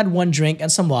 only had 1 drink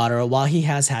and some water while he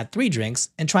has had 3 drinks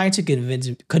and trying to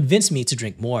convince me to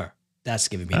drink more. That's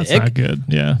giving me That's the ick. not good.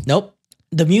 Yeah. Nope.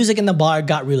 The music in the bar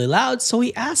got really loud, so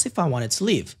he asked if I wanted to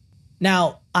leave.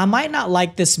 Now, I might not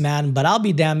like this man, but I'll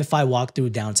be damned if I walk through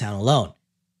downtown alone.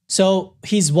 So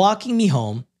he's walking me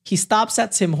home. He stops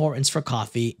at Tim Hortons for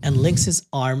coffee and links his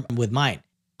arm with mine.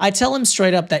 I tell him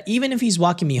straight up that even if he's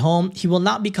walking me home, he will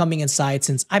not be coming inside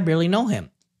since I barely know him,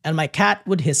 and my cat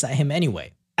would hiss at him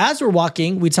anyway. As we're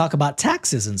walking, we talk about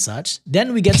taxes and such.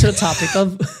 Then we get to the topic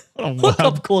of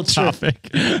hookup culture.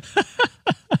 Topic.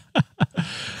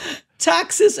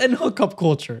 Taxes and hookup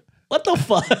culture. What the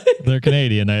fuck? They're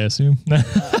Canadian, I assume.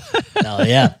 Oh,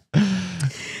 yeah.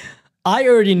 I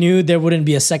already knew there wouldn't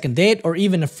be a second date or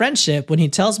even a friendship when he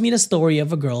tells me the story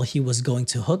of a girl he was going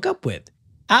to hook up with,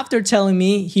 after telling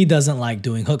me he doesn't like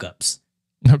doing hookups.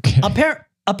 Okay.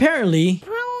 Apparently,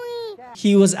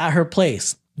 he was at her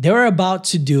place. They were about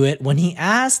to do it when he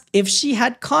asked if she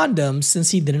had condoms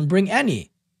since he didn't bring any.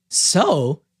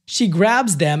 So, she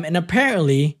grabs them and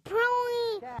apparently,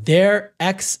 they're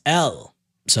XL.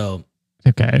 So,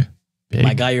 Okay. Big.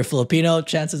 my guy, you're Filipino,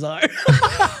 chances are.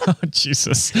 Oh,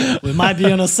 Jesus. We might be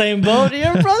on the same boat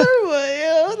here, brother. But,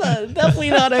 you know, definitely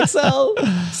not XL.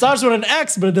 Starts with an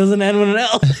X, but it doesn't end with an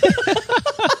L.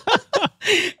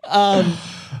 Oh,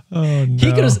 no.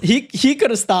 He could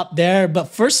have stopped there, but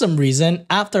for some reason,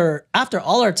 after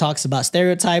all our talks about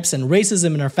stereotypes and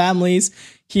racism in our families,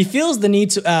 he feels the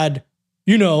need to add,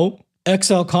 you know,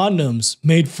 XL condoms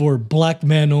made for black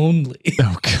men only.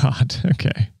 Oh, God.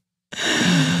 Okay.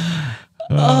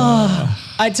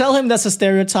 I tell him that's a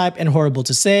stereotype and horrible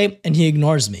to say, and he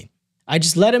ignores me. I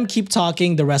just let him keep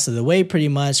talking the rest of the way, pretty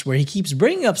much, where he keeps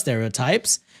bringing up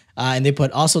stereotypes. And they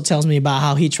also tells me about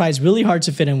how he tries really hard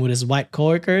to fit in with his white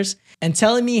coworkers, and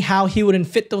telling me how he wouldn't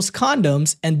fit those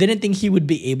condoms and didn't think he would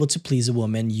be able to please a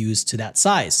woman used to that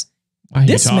size. Why are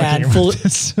This you man talking fully,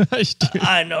 about this?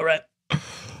 I know, right?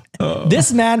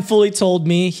 This man fully told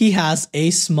me he has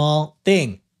a small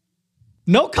thing.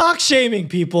 No cock shaming,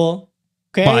 people.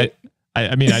 Okay. But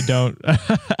I mean, I don't.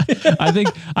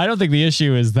 I don't think the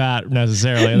issue is that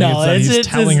necessarily. I think No, it's that he's it's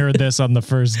telling her this on the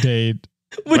first date.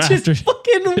 which is After-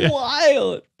 fucking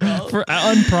wild, bro. For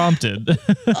unprompted.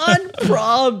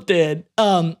 Unprompted.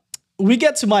 We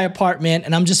get to my apartment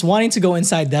and I'm just wanting to go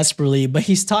inside desperately, but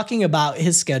he's talking about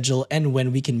his schedule and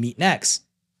when we can meet next.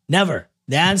 Never.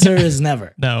 The answer is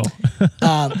never. No.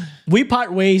 We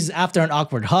part ways after an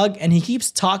awkward hug, and he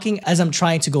keeps talking as I'm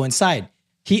trying to go inside.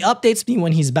 He updates me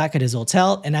when he's back at his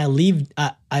hotel, and I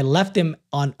left him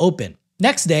on open.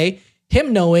 Next day,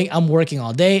 him knowing I'm working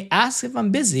all day, asks if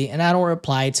I'm busy, and I don't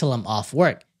reply till I'm off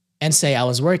work and say I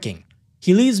was working.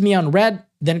 He leaves me on red,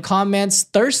 then comments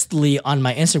thirstily on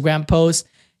my Instagram post.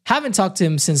 Haven't talked to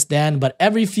him since then, but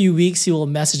every few weeks he will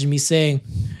message me saying,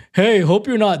 "Hey, hope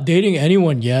you're not dating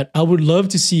anyone yet. I would love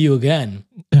to see you again."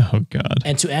 Oh, God.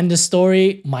 And to end the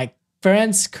story, my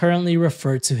friends currently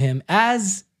refer to him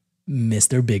as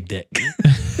Mr. Big Dick.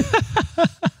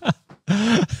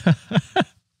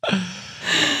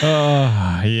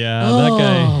 Oh, yeah. That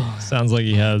guy sounds like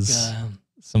he has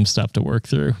some stuff to work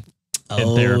through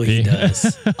in therapy. He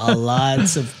does.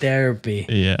 Lots of therapy.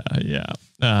 Yeah.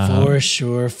 For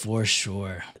sure.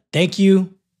 Thank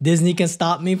you. Disney Can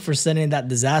Stop Me for sending that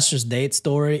disastrous date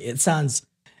story. It sounds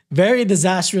very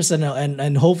disastrous,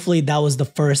 and hopefully that was the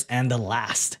first and the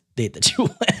last date that you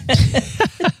went.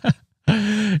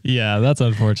 Yeah, that's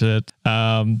unfortunate.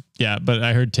 Yeah, but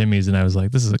I heard Timmy's and I was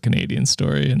like, this is a Canadian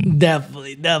story, and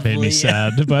Definitely. made me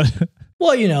sad. But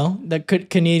Well, you know, the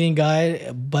Canadian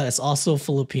guy, but it's also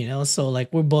Filipino. So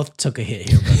like we both took a hit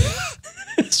here, brother.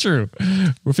 it's true.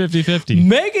 We're 50-50.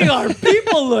 Making our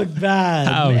people look bad.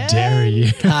 How man. dare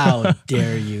you? How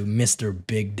dare you, Mr.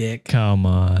 Big Dick? Come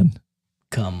on.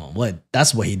 What?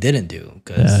 That's what he didn't do,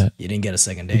 because you didn't get a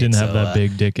second date. You didn't have that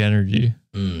big dick energy.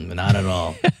 Not at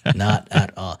all. Not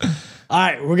at all. All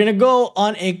right, we're going to go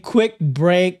on a quick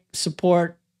break.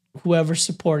 Support whoever's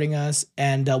supporting us.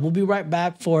 And we'll be right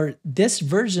back for this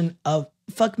version of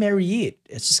Fuck, Marry, Eat.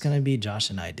 It's just going to be Josh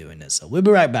and I doing this. So we'll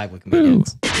be right back,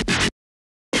 Wikimaniacs.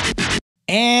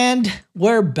 And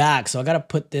we're back. So I got to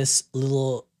put this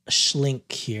little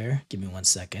schlink here. Give me 1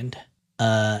 second.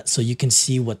 So you can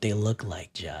see what they look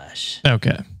like, Josh.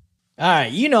 Okay. All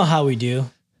right, you know how we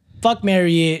do. Fuck,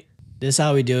 marry, eat. This is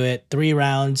how we do it. 3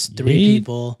 rounds, 3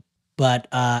 people. But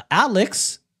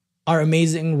Alex, our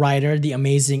amazing writer, the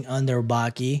amazing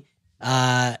Underbaki,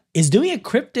 is doing a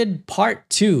cryptid part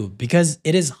 2 because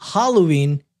it is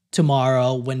Halloween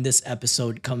tomorrow when this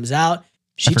episode comes out.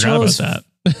 I forgot about that.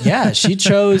 Yeah, she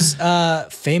chose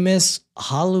famous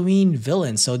Halloween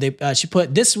villains. So she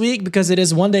put this week, because it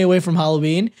is one day away from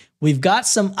Halloween, we've got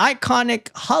some iconic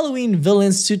Halloween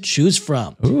villains to choose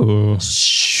from. Ooh.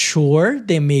 Sure,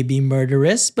 they may be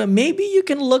murderous, but maybe you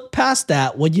can look past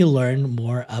that when you learn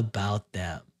more about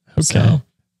them. Okay. So,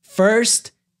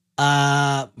 first,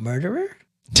 murderer?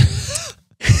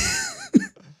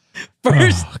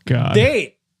 First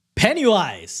date.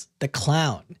 Pennywise, the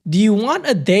clown. Do you want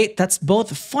a date that's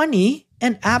both funny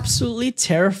and absolutely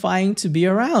terrifying to be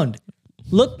around?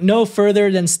 Look no further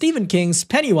than Stephen King's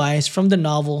Pennywise from the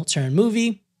novel turned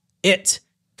movie, It.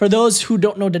 For those who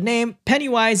don't know the name,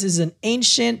 Pennywise is an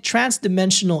ancient,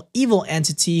 trans-dimensional evil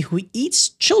entity who eats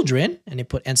children,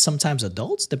 and sometimes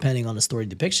adults, depending on the story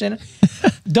depiction.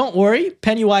 Don't worry,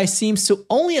 Pennywise seems to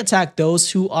only attack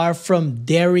those who are from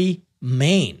Derry,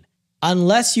 Maine.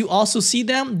 Unless you also see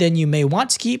them, then you may want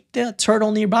to keep the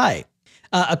turtle nearby.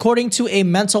 According to a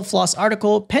Mental Floss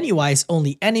article, Pennywise's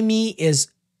only enemy is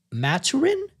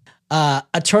Maturin,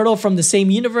 a turtle from the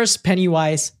same universe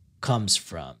Pennywise comes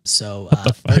from. So,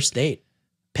 first date.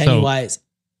 Pennywise. So,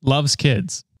 loves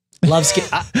kids. Loves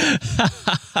kids.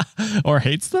 Or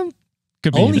hates them?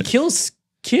 Could be only either. kills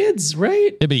kids,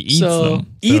 right? Yeah, but he eats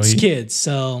them. Eats kids,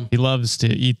 so. He loves to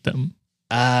eat them.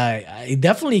 He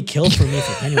definitely killed for me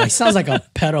for Pennywise. He sounds like a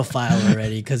pedophile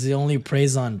already because he only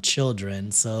preys on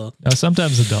children. So now,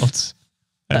 sometimes adults,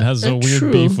 and has a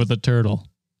weird beef with a turtle.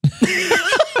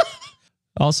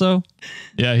 Also,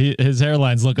 yeah, his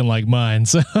hairline's looking like mine.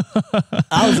 So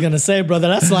I was gonna say, brother,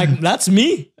 that's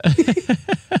me.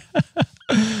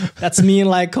 That's me in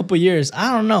like a couple years.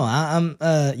 I don't know. I'm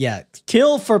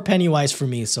kill for Pennywise for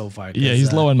me so far. Yeah,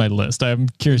 he's low on my list. I'm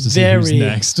curious to see who's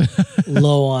next.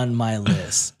 Low on my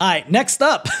list. All right, next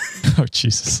up. Oh,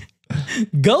 Jesus.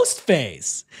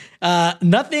 Ghostface.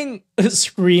 Nothing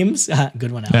screams,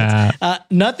 good one, Alex.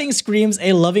 Nothing screams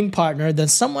a loving partner than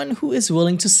someone who is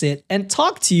willing to sit and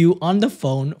talk to you on the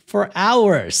phone for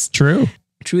hours. True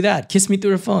that. Kiss me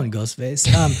through the phone, Ghostface.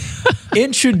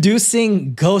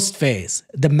 Introducing Ghostface,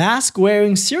 the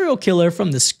mask-wearing serial killer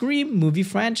from the Scream movie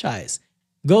franchise.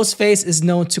 Ghostface is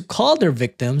known to call their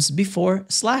victims before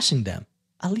slashing them.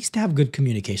 At least they have good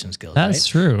communication skills.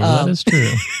 That's right? true. That is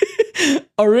true.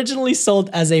 Originally sold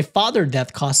as a Father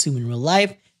Death costume in real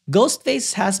life,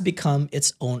 Ghostface has become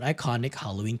its own iconic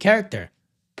Halloween character.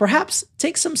 Perhaps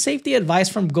take some safety advice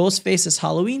from Ghostface's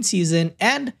Halloween season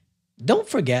and don't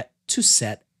forget to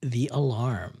set the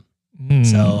alarm.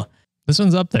 So this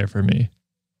one's up there for me.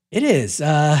 it is.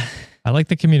 I like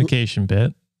the communication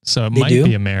bit, so it might do?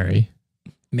 be a Mary.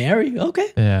 Mary,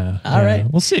 okay. Yeah. All right.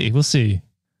 We'll see. We'll see.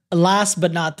 Last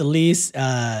but not the least,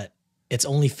 it's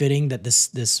only fitting that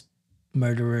this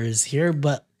murderer is here,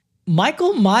 but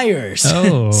Michael Myers.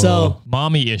 Oh, So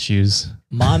mommy issues.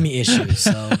 mommy issues.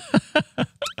 So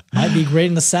might be great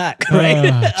in the sack,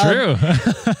 right? True.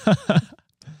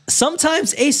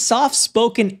 Sometimes a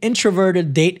soft-spoken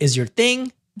introverted date is your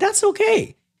thing. That's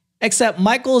okay. Except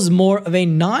Michael's more of a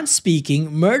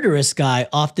non-speaking, murderous guy,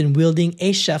 often wielding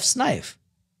a chef's knife.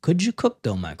 Could you cook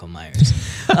though, Michael Myers?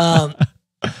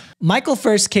 Michael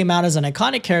first came out as an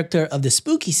iconic character of the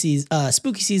spooky season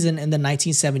in the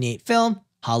 1978 film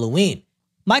Halloween.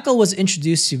 Michael was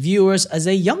introduced to viewers as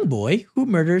a young boy who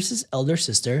murders his elder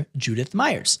sister, Judith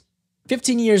Myers.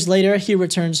 15 years later, he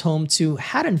returns home to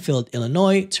Haddonfield,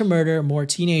 Illinois to murder more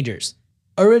teenagers.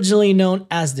 Originally known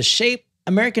as The Shape,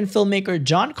 American filmmaker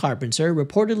John Carpenter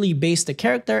reportedly based the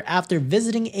character after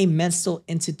visiting a mental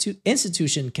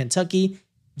institution in Kentucky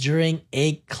during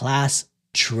a class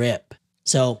trip.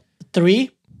 So,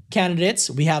 3 candidates.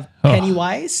 We have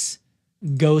Pennywise,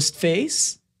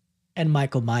 Ghostface, and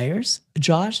Michael Myers.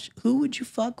 Josh, who would you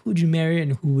fuck, who would you marry,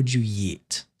 and who would you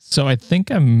yeet? So I think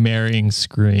I'm marrying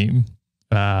Scream.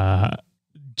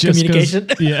 Just Communication?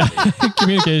 Yeah,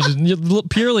 communication.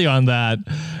 Purely on that.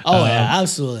 Oh, yeah,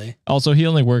 absolutely. Also, he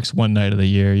only works one night of the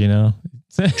year, you know?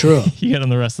 True. You get him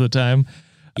the rest of the time.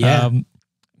 Yeah.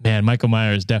 Man, Michael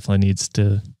Myers definitely needs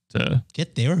to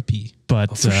Get therapy. but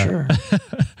For sure.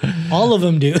 All of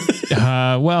them do.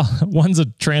 well, one's a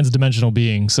trans-dimensional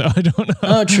being, so I don't know.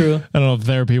 Oh, true. I don't know if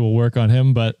therapy will work on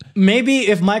him, but Maybe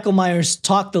if Michael Myers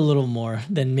talked a little more,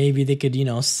 then maybe they could,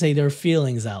 say their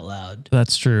feelings out loud.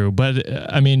 that's true. But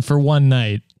I mean, for one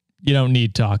night, you don't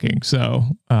need talking. So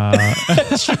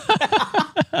that's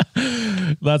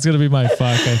going to be my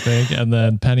fuck, I think. And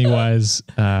then Pennywise,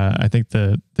 I think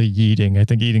the yeeting, I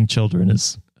think eating children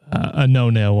is a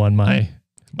no-no on my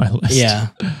list. Yeah.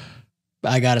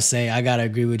 I gotta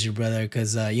agree with you, brother,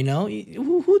 because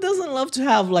who doesn't love to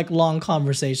have like long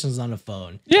conversations on the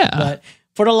phone? Yeah. But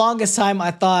for the longest time,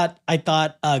 I thought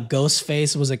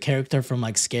Ghostface was a character from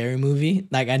like Scary Movie.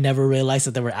 Like I never realized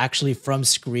that they were actually from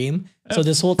Scream. So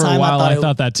this whole For time a while, I I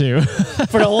thought that too.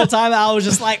 for the whole time I was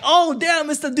just like, oh damn,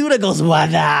 it's the dude that goes,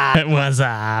 what up? It was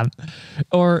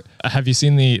Or have you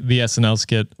seen the SNL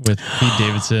skit with Pete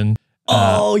Davidson?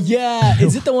 Oh yeah.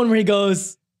 Is it the one where he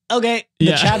goes, okay,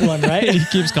 the Chad one, right? He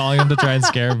keeps calling him to try and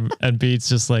scare him, and Pete's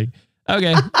just like,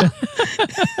 okay.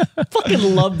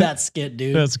 Fucking love that skit,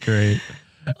 dude. That's great.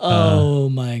 Oh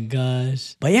my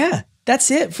gosh. But yeah,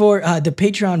 that's it for the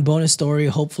Patreon bonus story.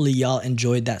 Hopefully y'all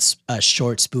enjoyed that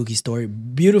short spooky story.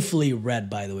 Beautifully read,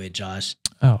 by the way, Josh.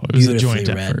 Oh, it was a Beautifully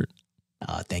joint read.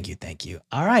 effort. Thank you.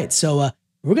 All right, so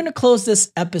we're going to close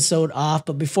this episode off.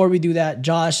 But before we do that,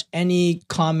 Josh, any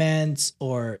comments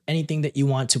or anything that you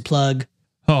want to plug?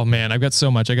 Oh man, I've got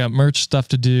so much. I got merch stuff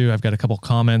to do. I've got a couple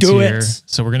comments Do here. it.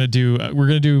 So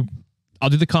I'll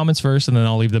do the comments first and then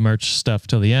I'll leave the merch stuff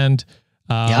till the end.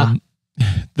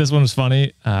 This one was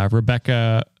funny.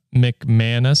 Rebecca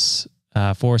McManus,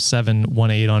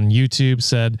 4718 on YouTube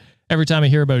said, every time I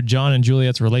hear about John and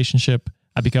Juliet's relationship,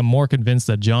 I become more convinced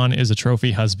that John is a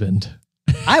trophy husband.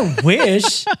 I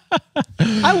wish.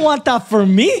 I want that for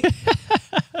me.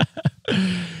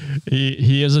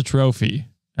 He is a trophy,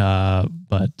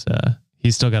 but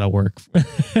he's still got to work.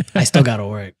 I still got to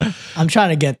work. I'm trying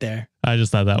to get there. I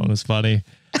just thought that one was funny.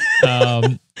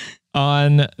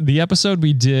 On the episode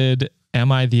we did,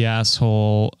 Am I the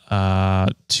Asshole,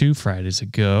 2 Fridays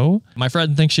ago, my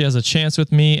friend thinks she has a chance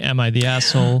with me. Am I the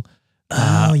asshole?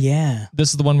 Oh, yeah.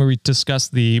 This is the one where we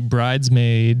discussed the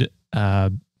bridesmaid,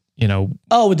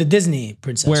 Oh, with the Disney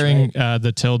princess, wearing right?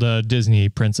 the Tilda Disney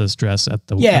princess dress at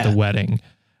the wedding.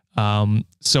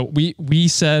 So we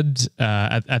said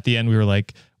at the end, we were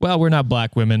like, well, we're not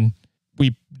black women.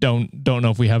 We don't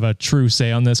know if we have a true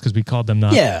say on this because we called them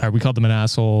we called them an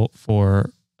asshole for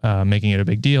making it a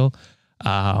big deal.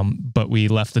 But we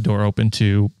left the door open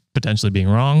to potentially being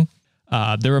wrong.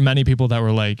 There were many people that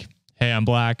were like, hey, I'm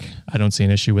black. I don't see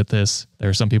an issue with this. There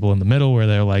are some people in the middle where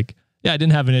they're like, yeah, I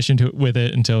didn't have an issue with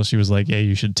it until she was like, hey,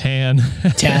 you should tan.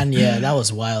 Tan, yeah, that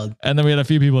was wild. And then we had a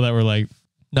few people that were like,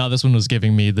 no, this one was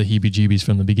giving me the heebie-jeebies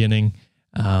from the beginning.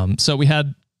 So we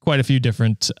had quite a few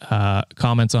different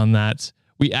comments on that.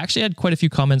 We actually had quite a few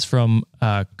comments from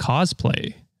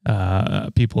cosplay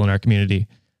people in our community.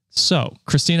 So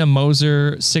Christina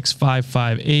Moser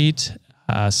 6558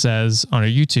 says on her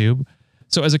YouTube,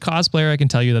 so as a cosplayer, I can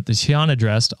tell you that the Tiana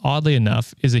dress, oddly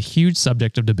enough, is a huge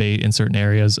subject of debate in certain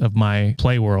areas of my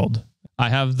play world. I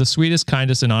have the sweetest,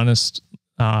 kindest, and honest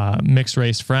mixed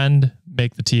race friend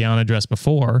make the Tiana dress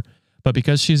before, but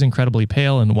because she's incredibly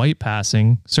pale and white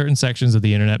passing, certain sections of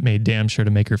the internet made damn sure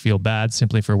to make her feel bad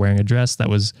simply for wearing a dress that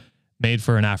was made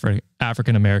for an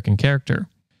African-American character.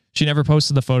 She never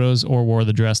posted the photos or wore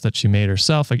the dress that she made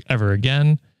herself ever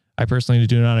again. I personally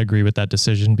do not agree with that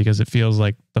decision because it feels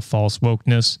like the false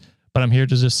wokeness, but I'm here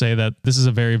to just say that this is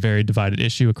a very, very divided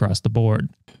issue across the board.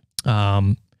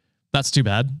 That's too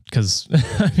bad because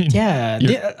I mean,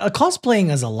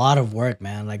 cosplaying is a lot of work,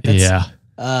 man. Like that's,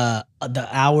 the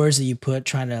hours that you put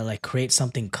trying to like create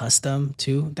something custom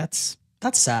too. That's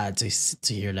sad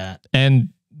to hear that. And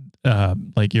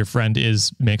like your friend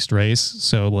is mixed race,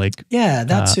 so like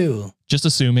that too. Just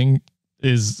assuming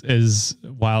is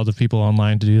wild of people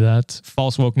online to do that.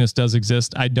 False wokeness does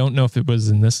exist. I don't know if it was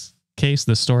in this case,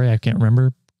 this story. I can't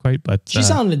remember quite, but she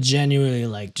sounded genuinely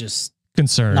like just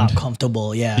concerned, not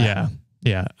comfortable. Yeah.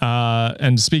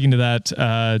 And speaking to that,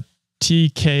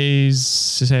 TK's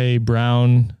say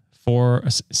Brown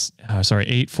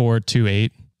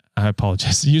 8428. I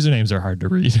apologize. Usernames are hard to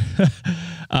read.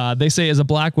 They say, as a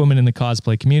black woman in the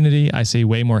cosplay community, I see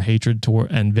way more hatred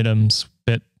toward and venom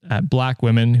spit at black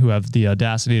women who have the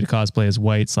audacity to cosplay as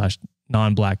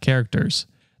white/non-black characters.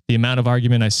 The amount of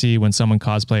argument I see when someone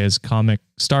cosplay as comic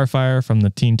Starfire from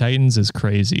the Teen Titans is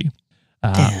crazy.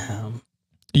 Damn.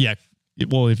 Yeah.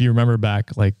 Well, if you remember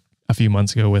back like a few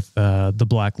months ago with the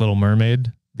Black Little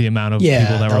Mermaid, the amount of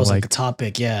people that were like, a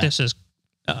topic. Yeah. This is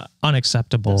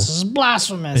unacceptable. This is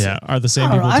blasphemous. Yeah. Are the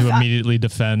same people who immediately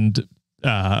defend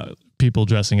people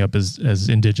dressing up as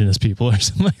indigenous people or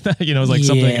something like that. You know, it's like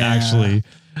something actually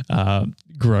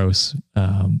gross.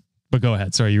 But go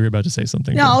ahead. Sorry, you were about to say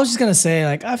something. No, I was just going to say,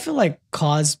 like, I feel like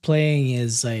cosplaying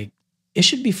is like, it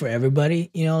should be for everybody,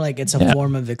 you know, like it's a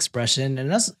form of expression.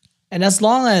 And as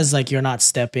long as like, you're not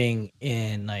stepping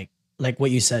in like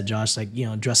what you said, Josh, like, you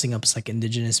know, dressing up as like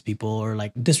indigenous people or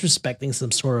like disrespecting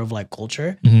some sort of like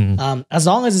culture. Mm-hmm. As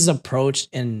long as it's approached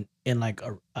in like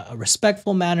a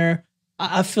respectful manner,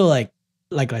 I feel like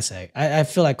I say, I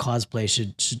feel like cosplay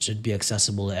should be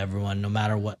accessible to everyone, no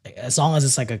matter what, as long as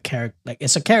it's like a character, like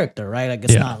it's a character, right? Like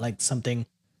it's not like something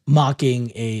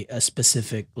mocking a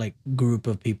specific like group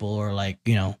of people or like,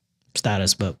 you know,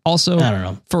 status. But also, I don't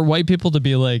know, for white people to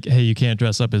be like, hey, you can't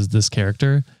dress up as this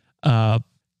character. I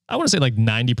want to say like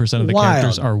 90% of the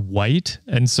characters are white.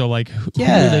 And so like, who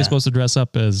are they supposed to dress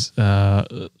up as? You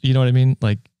know what I mean?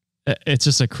 Like, it's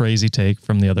just a crazy take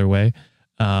from the other way.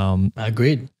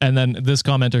 Agreed. And then this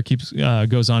commenter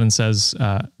goes on and says,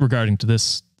 regarding to the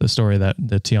story, that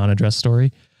the Tiana dress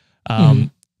story,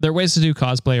 there are ways to do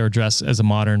cosplay or dress as a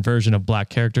modern version of black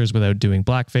characters without doing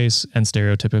blackface and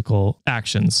stereotypical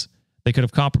actions. They could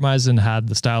have compromised and had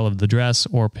the style of the dress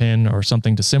or pin or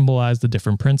something to symbolize the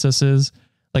different princesses,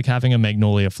 like having a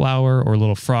magnolia flower or a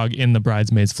little frog in the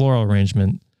bridesmaid's floral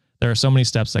arrangement. There are so many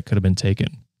steps that could have been taken.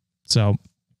 So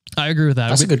I agree with that.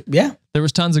 That's a good, There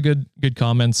was tons of good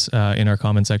comments in our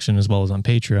comment section as well as on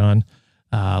Patreon.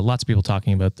 Lots of people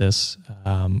talking about this,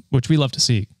 which we love to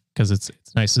see because it's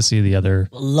nice to see the other.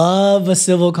 Love a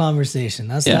civil conversation.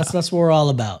 That's what we're all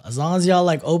about. As long as y'all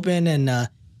like open and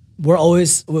we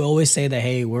always say that,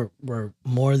 hey, we're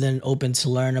more than open to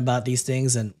learn about these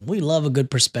things, and we love a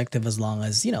good perspective as long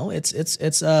as, you know, it's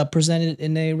presented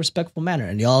in a respectful manner,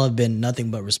 and y'all have been nothing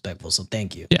but respectful, so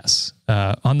thank you. Yes.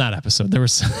 On that episode there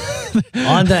was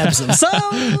on that episode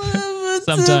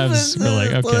sometimes we're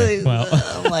like, okay, well,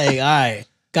 I'm like, all right,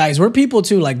 guys, we're people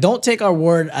too. Like, don't take our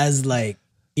word as like,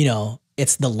 you know,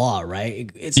 it's the law, right?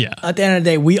 It's at the end of the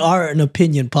day, we are an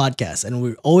opinion podcast, and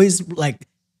we always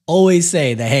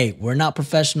say that, hey, we're not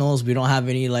professionals. We don't have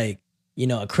any like, you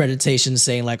know, accreditation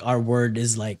saying like our word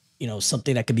is like, you know,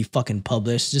 something that could be fucking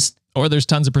published. Or there's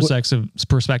tons of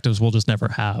perspectives we'll just never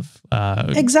have.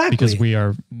 Exactly. Because we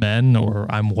are men or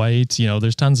I'm white. You know,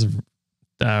 there's tons of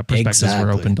perspectives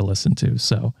we're open to listen to.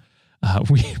 So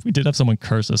we did have someone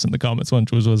curse us in the comments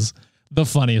once, which was the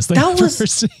funniest thing I've ever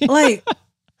seen. Like,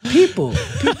 people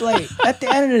like at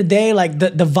the end of the day, like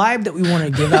the vibe that we want to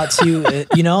give out to you,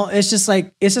 you know, it's just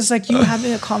like you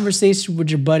having a conversation with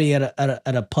your buddy at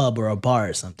a pub or a bar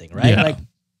or something, right? Like,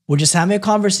 we're just having a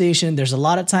conversation. There's a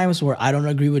lot of times where I don't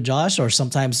agree with Josh, or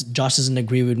sometimes Josh doesn't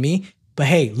agree with me, but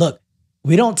hey, look,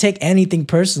 we don't take anything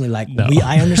personally. Like,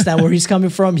 I understand where he's coming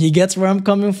from, he gets where I'm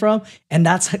coming from, and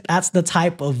that's the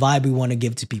type of vibe we want to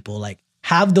give to people. Like,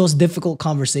 have those difficult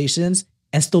conversations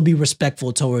and still be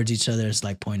respectful towards each other's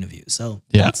like point of view. So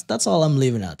Yeah. that's all I'm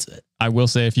leaving out to it. I will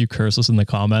say, if you curse us in the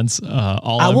comments,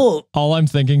 all I'm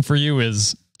thinking for you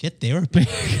is Get therapy.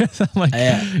 I'm like,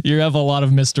 Yeah. you have a lot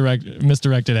of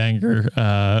misdirected anger.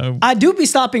 I do be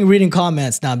stopping reading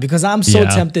comments now because I'm so Yeah.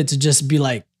 tempted to just be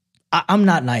like, I'm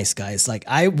not nice, guys. Like,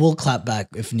 I will clap back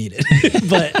if needed,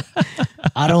 but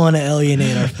I don't want to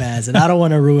alienate our fans and I don't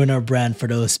want to ruin our brand for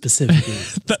those specific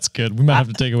reasons. That's good. We might have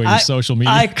to take away your social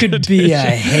media. I could be a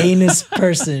heinous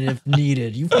person if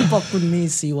needed. You fuck with me,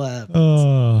 see what happens.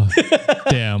 Oh,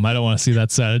 damn. I don't want to see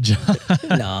that side of John.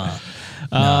 Nah.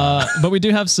 But we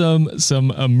do have some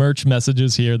merch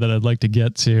messages here that I'd like to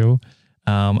get to.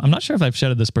 I'm not sure if I've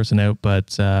shouted this person out,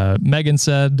 but Megan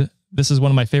said, "This is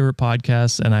one of my favorite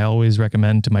podcasts and I always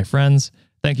recommend to my friends.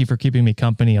 Thank you for keeping me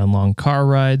company on long car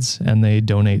rides." And they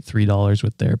donate $3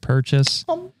 with their purchase.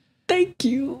 Thank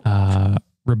you.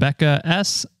 Rebecca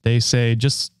S., they say,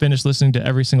 "Just finished listening to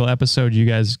every single episode. You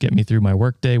guys get me through my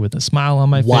workday with a smile on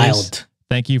my face. Wild.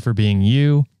 Thank you for being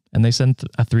you." And they sent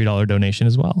a $3 donation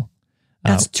as well.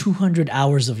 That's 200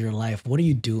 hours of your life. What are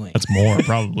you doing? That's more,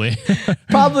 probably.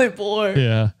 Probably more.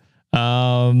 Yeah.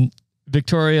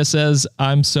 Victoria says,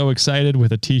 "I'm so excited,"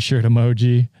 with a t-shirt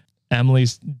emoji. Emily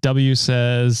W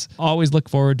says, "Always look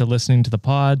forward to listening to the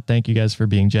pod. Thank you guys for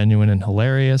being genuine and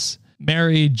hilarious."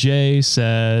 Mary J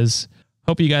says,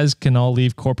 "Hope you guys can all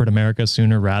leave corporate America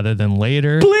sooner rather than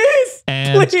later." Please.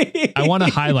 And please. I want to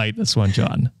highlight this one,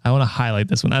 John. I want to highlight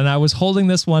this one. And I was holding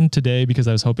this one today because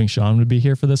I was hoping Sean would be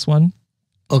here for this one.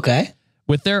 Okay.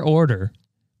 With their order,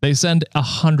 they send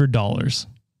 $100.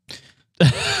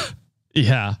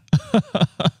 Yeah.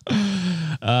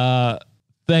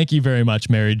 Thank you very much,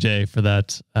 Mary J, for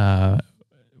that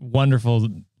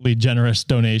wonderfully generous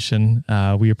donation.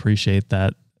 We appreciate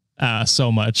that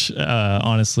so much,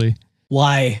 honestly.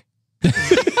 Why?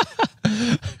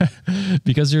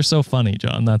 Because you're so funny,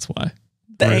 John. That's why.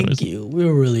 Thank you. We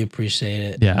really appreciate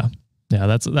it. Yeah. Yeah,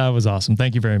 that was awesome.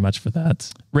 Thank you very much for that.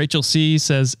 Rachel C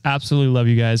says, "Absolutely love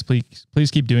you guys.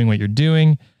 Please keep doing what you're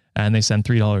doing." And they send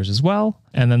 $3 as well.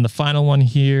 And then the final one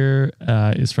here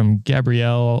is from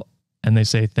Gabrielle, and they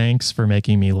say, "Thanks for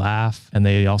making me laugh." And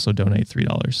they also donate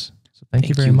 $3. So thank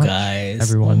you very much, guys.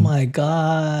 everyone. Oh my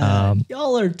God.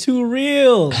 Y'all are too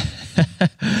real.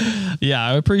 Yeah,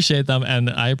 I appreciate them. And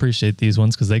I appreciate these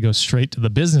ones because they go straight to the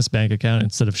business bank account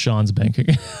instead of Sean's bank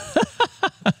account.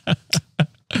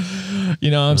 You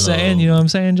know what I'm saying? You know what I'm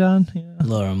saying, John? Yeah.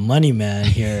 Laura Money Man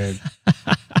here.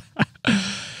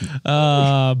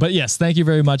 But yes, thank you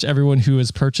very much, everyone who has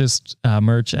purchased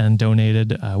merch and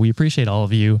donated. We appreciate all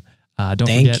of you. Don't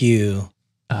Thank forget, you.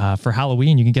 for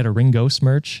Halloween, you can get a Ring Ghost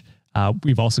merch.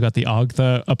 We've also got the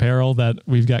Ogtha apparel that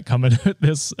we've got coming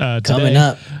today. Coming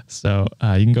up. So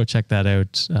you can go check that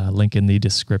out. Link in the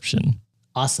description.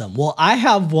 Awesome. Well, I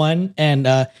have one, and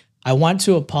I want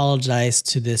to apologize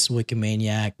to this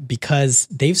Wikimaniac because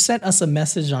they've sent us a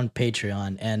message on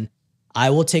Patreon, and I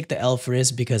will take the L for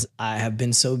this because I have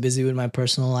been so busy with my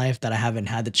personal life that I haven't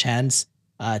had the chance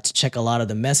to check a lot of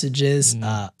the messages.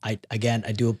 I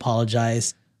do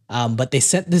apologize, but they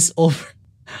sent this over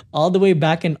all the way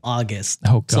back in August.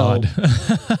 Oh God. So,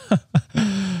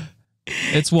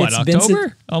 it's what,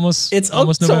 October? It's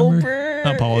almost October. November.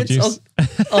 Apologies.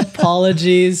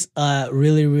 Apologies.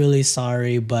 Really, really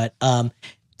sorry. But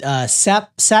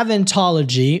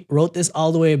Savantology wrote this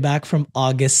all the way back from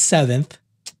August 7th.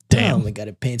 Damn. Oh my God,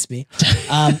 it pains me.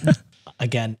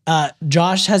 Again,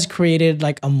 Josh has created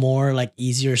like a more like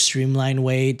easier streamlined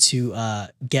way to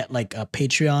get like a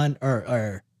Patreon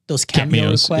or those cameo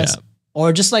Cameos, requests. yeah.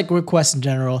 Or just like requests in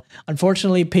general.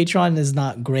 Unfortunately, Patreon is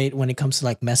not great when it comes to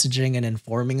like messaging and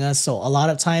informing us. So a lot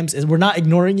of times we're not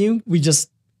ignoring you. We just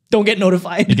don't get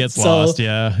notified. It gets lost.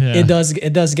 Yeah. It does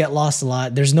get lost a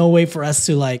lot. There's no way for us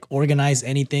to like organize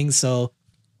anything. So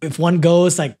if one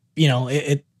goes, like, you know,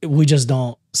 we just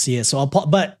don't see it. So,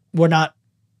 but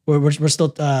we're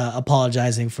still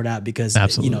apologizing for that because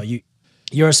Absolutely. you know,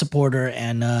 you're a supporter,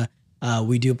 and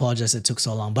we do apologize it took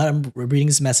so long. But I'm reading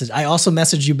this message. I also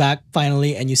messaged you back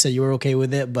finally, and you said you were okay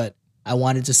with it, but I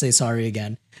wanted to say sorry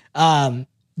again.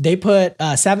 They put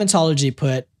Savantology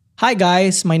put, "Hi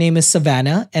guys, my name is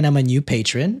Savannah and I'm a new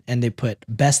patron," and they put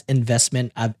 "best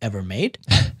investment I've ever made."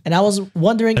 And I was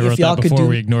wondering I wrote if y'all that could before do.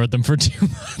 we ignored them for 2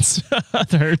 months.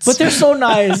 That hurts. But they're so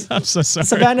nice. I'm so sorry.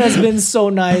 Savannah has been so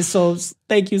nice. So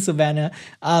thank you, Savannah.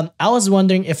 I was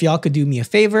wondering if y'all could do me a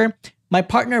favor. My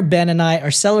partner Ben and I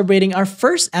are celebrating our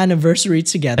first anniversary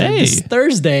together this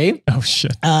Thursday. Oh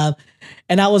shit. And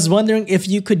I was wondering if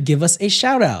you could give us a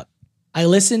shout out. I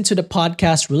listen to the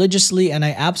podcast religiously and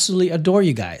I absolutely adore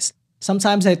you guys.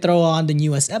 Sometimes I throw on the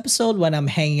newest episode when I'm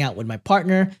hanging out with my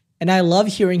partner, and I love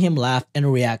hearing him laugh and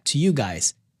react to you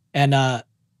guys. And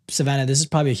Savannah, this is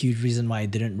probably a huge reason why I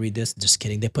didn't read this. Just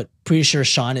kidding. They put pretty sure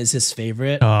Sean is his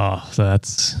favorite. Oh, so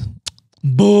that's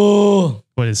boo.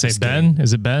 What did it say? Ben?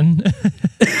 Is it Ben?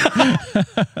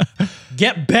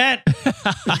 Get bent.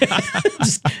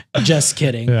 just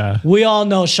kidding. Yeah. We all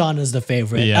know Sean is the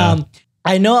favorite. Yeah.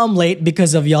 I know I'm late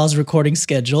because of y'all's recording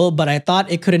schedule, but I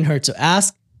thought it couldn't hurt to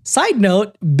ask. Side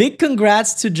note, big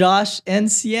congrats to Josh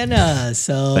and Sienna.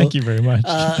 So thank you very much.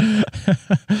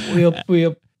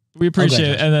 We appreciate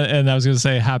it. And I was going to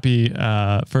say happy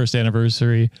first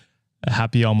anniversary,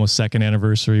 happy almost second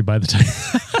anniversary by the time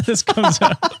this comes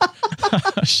out.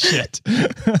 Oh, shit.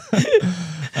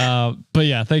 But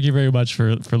yeah, thank you very much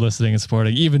for listening and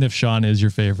supporting, even if Sean is your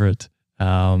favorite.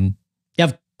 You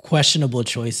have questionable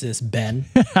choices, Ben.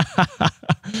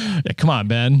 Yeah, come on,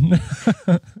 Ben.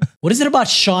 What is it about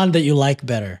Sean that you like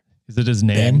better? Is it his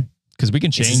name? Because we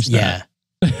can change that.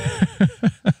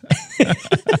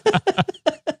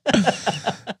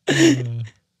 Yeah.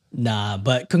 Nah,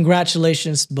 but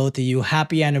congratulations, both of you.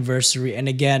 Happy anniversary. And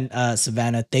again,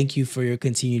 Savannah, thank you for your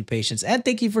continued patience and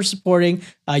thank you for supporting.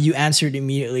 You answered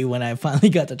immediately when I finally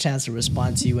got the chance to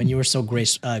respond to you, and you were so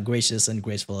gracious and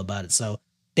graceful about it. So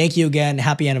thank you again.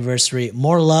 Happy anniversary.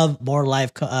 More love, more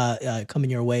life coming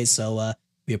your way. So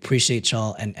we appreciate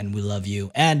y'all and we love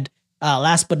you. And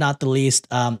last but not the least,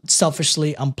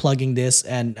 selfishly, I'm plugging this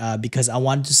and because I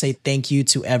wanted to say thank you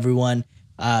to everyone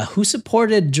who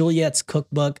supported Juliet's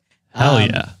cookbook. Hell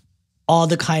yeah. All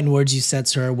the kind words you said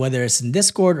to her, whether it's in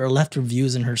Discord or left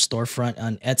reviews in her storefront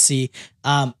on Etsy.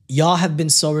 Y'all have been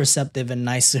so receptive and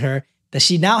nice to her that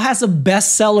she now has a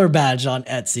bestseller badge on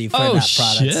Etsy for that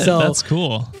product. Shit, so that's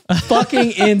cool.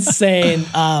 Fucking insane.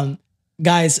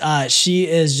 Guys, she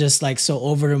is just like so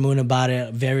over the moon about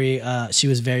it. She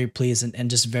was very pleased and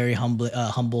just very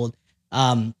humbled.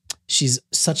 She's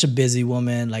such a busy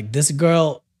woman. Like this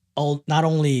girl not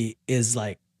only is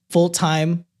like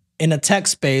full-time in a tech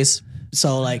space,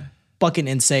 so like fucking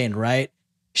insane, right?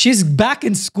 She's back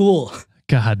in school.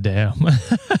 God damn.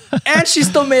 And she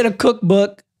still made a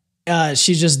cookbook.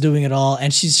 She's just doing it all.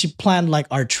 And she planned like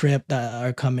our trip that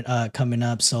are coming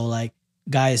up. So like,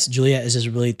 guys, Juliet is just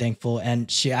really thankful. And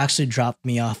she actually dropped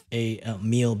me off a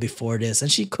meal before this.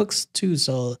 And she cooks too.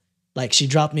 So like she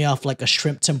dropped me off like a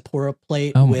shrimp tempura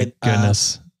plate. Oh my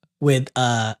goodness.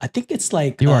 I think it's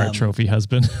like you are a trophy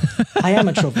husband. I am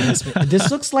a trophy husband. This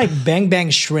looks like bang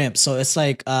bang shrimp, so it's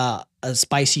like a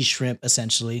spicy shrimp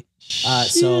essentially.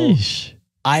 So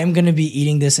I am gonna be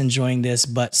eating this, enjoying this,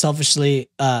 but selfishly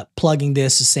plugging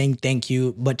this, saying thank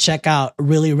you. But check out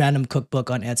Really Random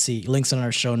Cookbook on Etsy. Links on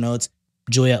our show notes.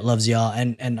 Juliet loves y'all,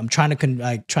 and I'm trying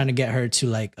to get her to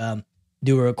like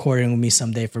do a recording with me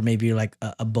someday for maybe like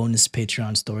a bonus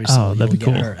Patreon story. So that'd be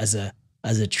cool. Get her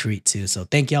as a treat too. So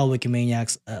thank y'all,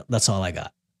 Wikimaniacs. That's all I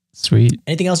got. Sweet.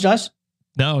 Anything else, Josh?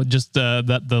 No, just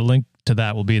that the link to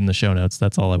that will be in the show notes.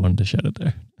 That's all I wanted to shout out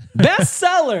there.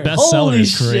 Bestseller. Bestseller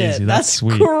is crazy. Shit. That's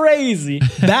sweet. Crazy.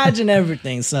 Badge and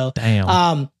everything. So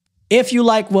damn. If you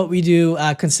like what we do,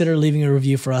 consider leaving a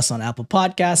review for us on Apple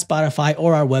Podcasts, Spotify,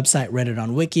 or our website, Reddit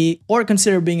on Wiki, or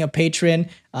consider being a patron.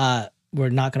 We're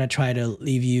not going to try to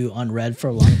leave you on red for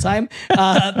a long time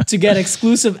to get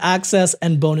exclusive access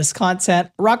and bonus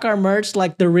content. Rock our merch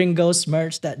like the Ring Ghost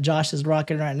merch that Josh is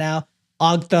rocking right now.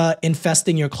 Ogtha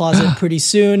infesting your closet pretty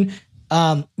soon.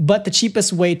 But the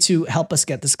cheapest way to help us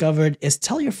get discovered is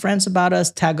tell your friends about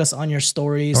us, tag us on your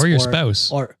stories. Or your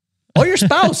spouse. Or your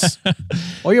spouse.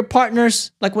 Or your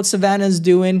partners, like what Savannah's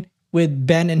doing with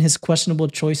Ben and his questionable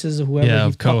choices of whoever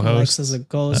he fucking likes as a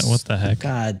ghost. What the heck?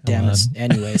 God damn it.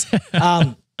 Anyways.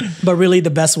 But really the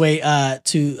best way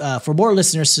for more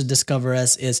listeners to discover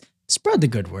us is spread the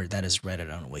good word. That is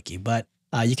Reddit on Wiki. But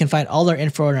you can find all our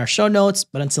info in our show notes.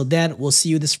 But until then, we'll see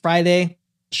you this Friday.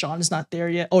 Sean is not there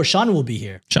yet. Oh, Sean will be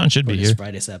here. Sean should be here.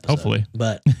 Friday's episode. Hopefully.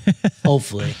 But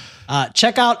hopefully.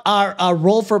 Check out our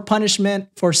Roll for Punishment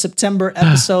for September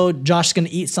episode. Josh's going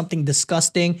to eat something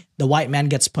disgusting. The white man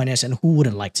gets punished, and who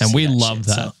wouldn't like to see that? And we love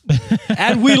that.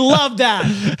 And we love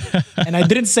that. And I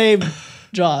didn't say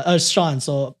Sean,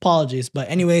 so apologies. But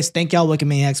anyways, thank y'all,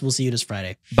 Wikimaniacs. We'll see you this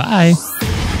Friday. Bye.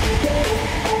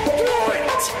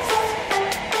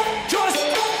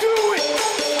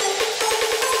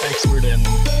 Expert in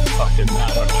fucking,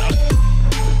 I don't know.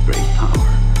 Great power.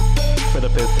 For the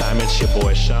fifth time, it's your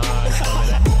boy Sean.